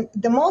figures. And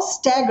the most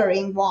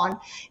staggering one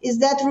is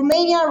that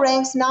Romania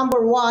ranks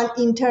 #1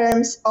 in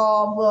terms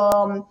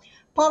of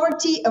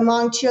poverty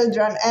among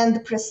children and the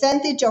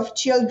percentage of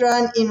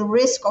children in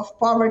risk of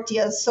poverty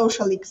and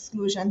social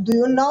exclusion. Do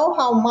you know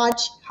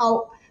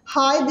how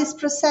high this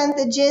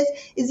percentage is?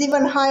 It's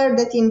even higher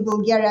than in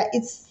Bulgaria.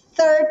 It's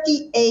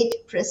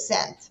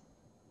 38%.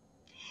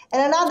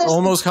 And another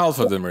almost half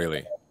of them,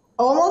 really.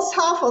 almost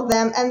half of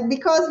them. And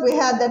because we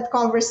had that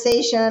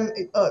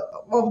conversation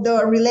of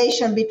the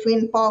relation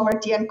between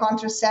poverty and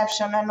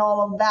contraception and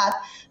all of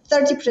that,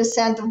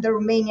 30% of the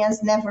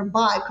Romanians never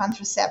buy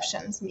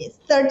contraceptions, means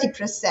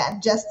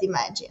 30%, just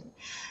imagine.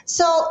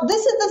 So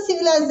this is the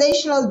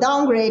civilizational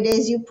downgrade,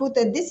 as you put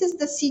it. This is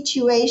the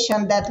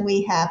situation that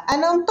we have.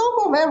 And on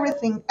top of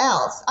everything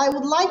else, I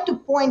would like to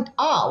point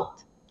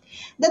out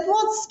that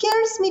what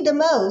scares me the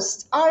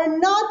most are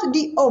not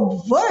the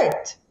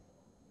overt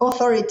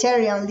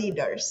authoritarian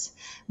leaders,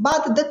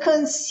 but the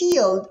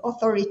concealed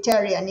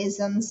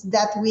authoritarianisms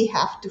that we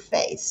have to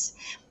face.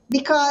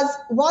 Because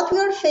what we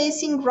are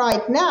facing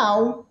right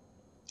now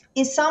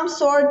is some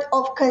sort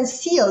of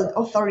concealed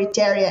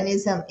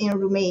authoritarianism in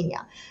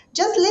Romania.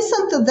 Just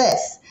listen to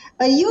this.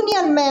 A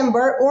union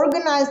member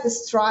organized a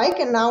strike,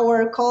 and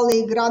our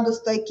colleague Radu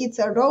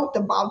Stoichiță wrote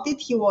about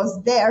it. He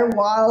was there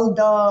while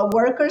the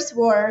workers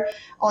were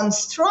on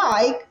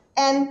strike,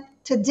 and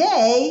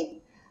today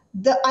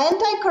the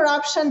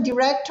anti-corruption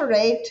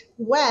directorate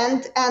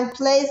went and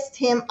placed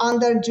him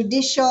under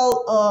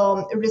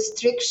judicial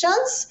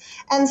restrictions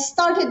and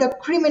started a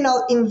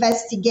criminal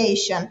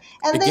investigation.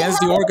 And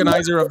against the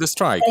organizer of the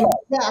strike.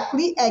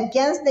 Exactly,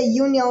 against the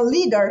union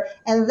leader.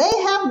 And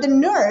they have the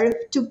nerve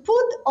to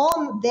put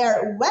on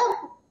their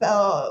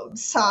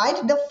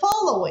website the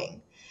following.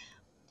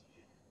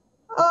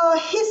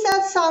 He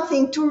said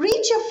something, to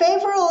reach a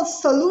favorable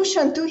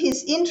solution to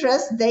his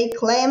interest. They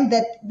claimed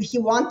that he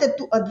wanted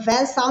to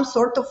advance some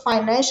sort of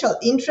financial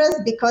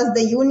interest because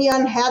the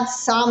union had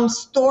some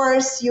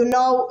stores, you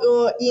know,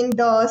 in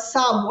the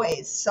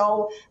subways.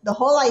 So the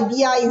whole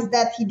idea is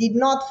that he did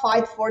not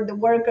fight for the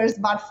workers,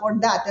 but for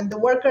that. And the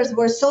workers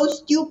were so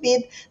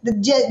stupid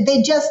that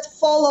they just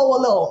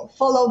followed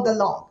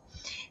along.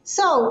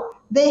 So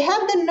they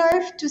have the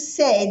nerve to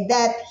say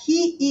that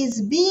he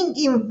is being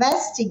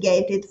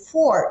investigated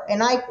for,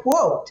 and I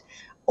quote,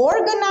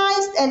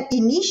 organized and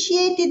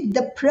initiated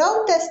the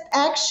protest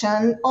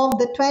action of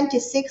the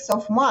 26th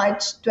of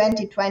March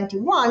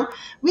 2021,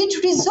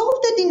 which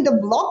resulted in the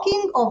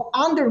blocking of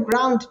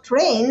underground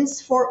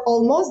trains for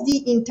almost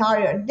the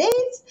entire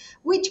days,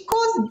 which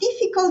caused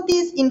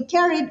difficulties in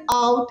carrying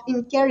out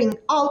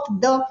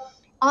the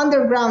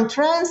underground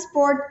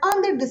transport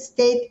under the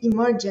state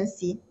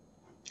emergency,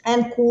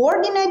 and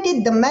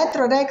coordinated the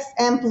Metrorex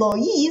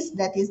employees,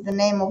 that is the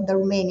name of the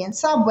Romanian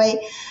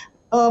subway,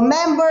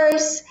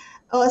 members,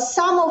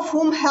 some of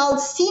whom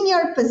held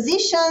senior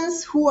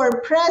positions, who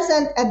were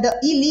present at the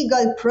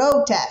illegal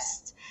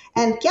protest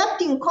and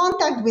kept in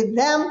contact with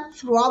them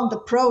throughout the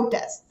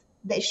protest.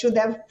 They should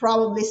have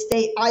probably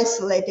stayed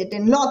isolated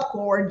and not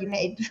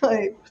coordinate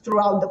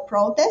throughout the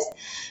protest.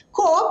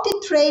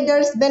 Co-opted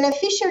traders,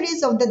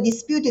 beneficiaries of the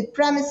disputed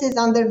premises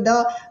under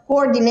the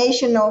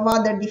coordination of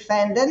other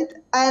defendants,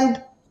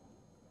 and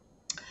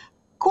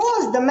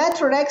caused the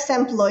Metrorex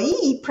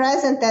employee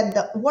present at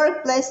the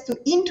workplace to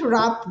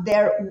interrupt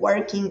their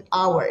working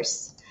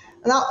hours.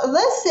 Now,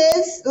 this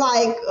is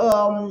like,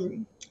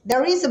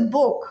 there is a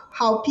book,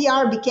 How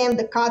PR Became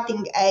the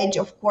Cutting Edge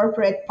of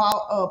Corporate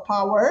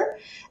Power,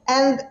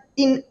 and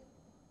in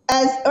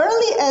as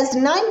early as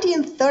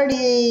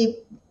 1930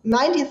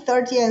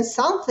 and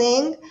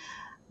something,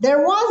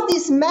 there was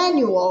this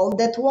manual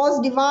that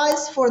was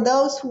devised for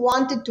those who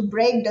wanted to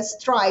break the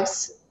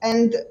strikes,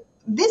 and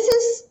this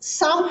is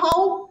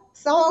somehow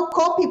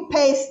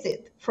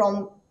copy-pasted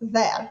from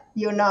there,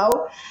 you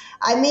know.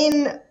 I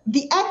mean,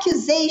 the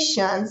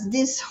accusations,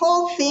 this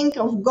whole thing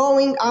of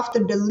going after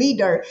the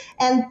leader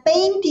and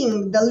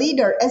painting the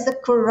leader as a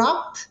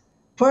corrupt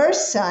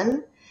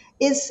person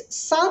is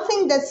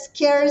something that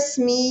scares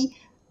me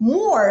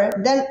more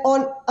than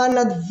on an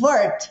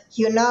overt,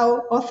 you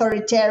know,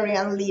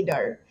 authoritarian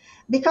leader.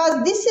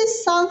 Because this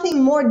is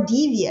something more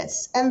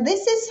devious, and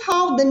this is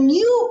how the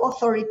new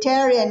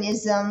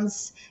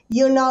authoritarianisms,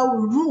 you know,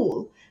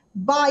 rule,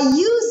 by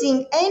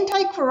using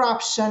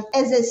anti-corruption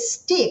as a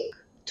stick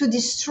to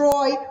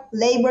destroy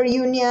labor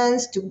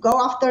unions, to go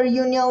after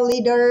union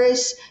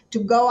leaders, to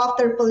go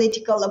after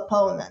political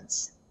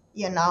opponents,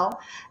 you know.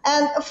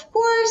 And of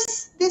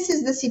course, this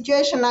is the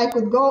situation. I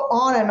could go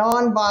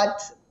on,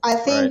 but I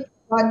think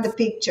I got the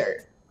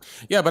picture.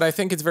 Yeah, but I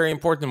think it's very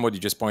important what you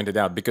just pointed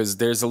out, because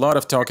there's a lot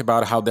of talk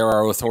about how there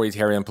are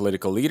authoritarian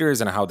political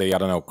leaders and how they, I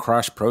don't know,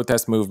 crush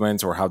protest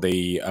movements, or how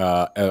they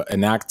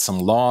enact some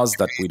laws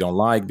that we don't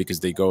like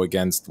because they go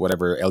against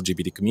whatever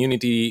LGBT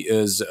community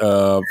is,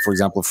 for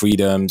example,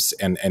 freedoms,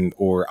 and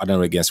or, I don't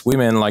know, against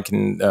women, like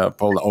in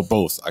Poland, or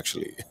both,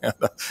 actually.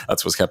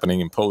 That's what's happening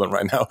in Poland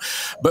right now.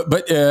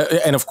 But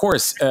and of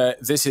course,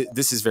 this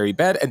is very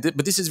bad,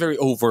 but this is very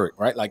overt,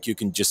 right? Like, you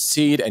can just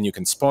see it and you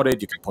can spot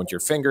it, you can point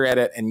your finger at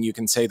it, and you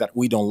can say that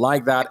we don't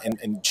like that, and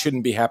it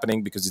shouldn't be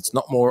happening because it's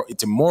not more,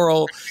 it's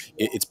immoral,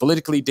 it's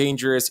politically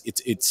dangerous,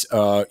 it's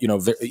you know,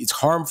 it's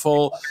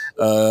harmful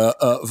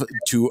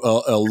to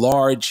a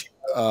large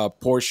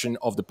portion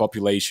of the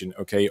population,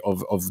 okay,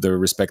 of the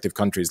respective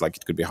countries, like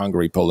it could be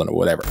Hungary, Poland, or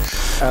whatever.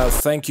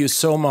 Thank you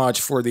so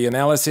much for the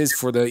analysis,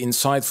 for the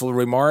insightful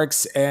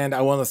remarks, and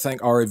I want to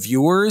thank our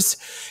viewers,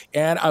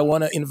 and I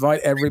want to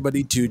invite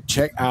everybody to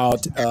check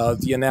out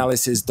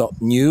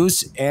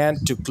theAnalysis.news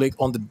and to click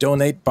on the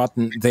donate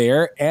button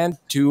there, and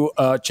to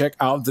check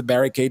out the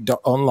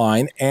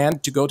Barricade.online,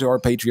 and to go to our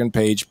Patreon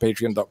page,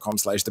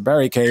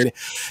 patreon.com/thebarricade,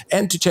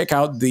 and to check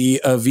out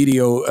the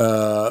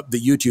video, the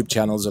YouTube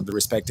channels of the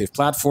respective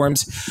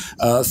platforms.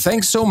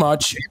 Thanks so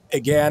much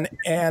again,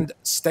 and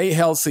stay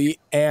healthy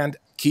and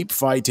keep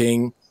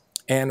fighting.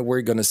 And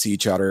we're going to see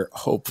each other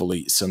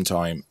hopefully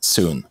sometime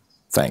soon.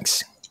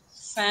 Thanks.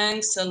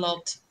 Thanks a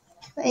lot.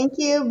 Thank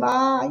you.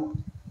 Bye.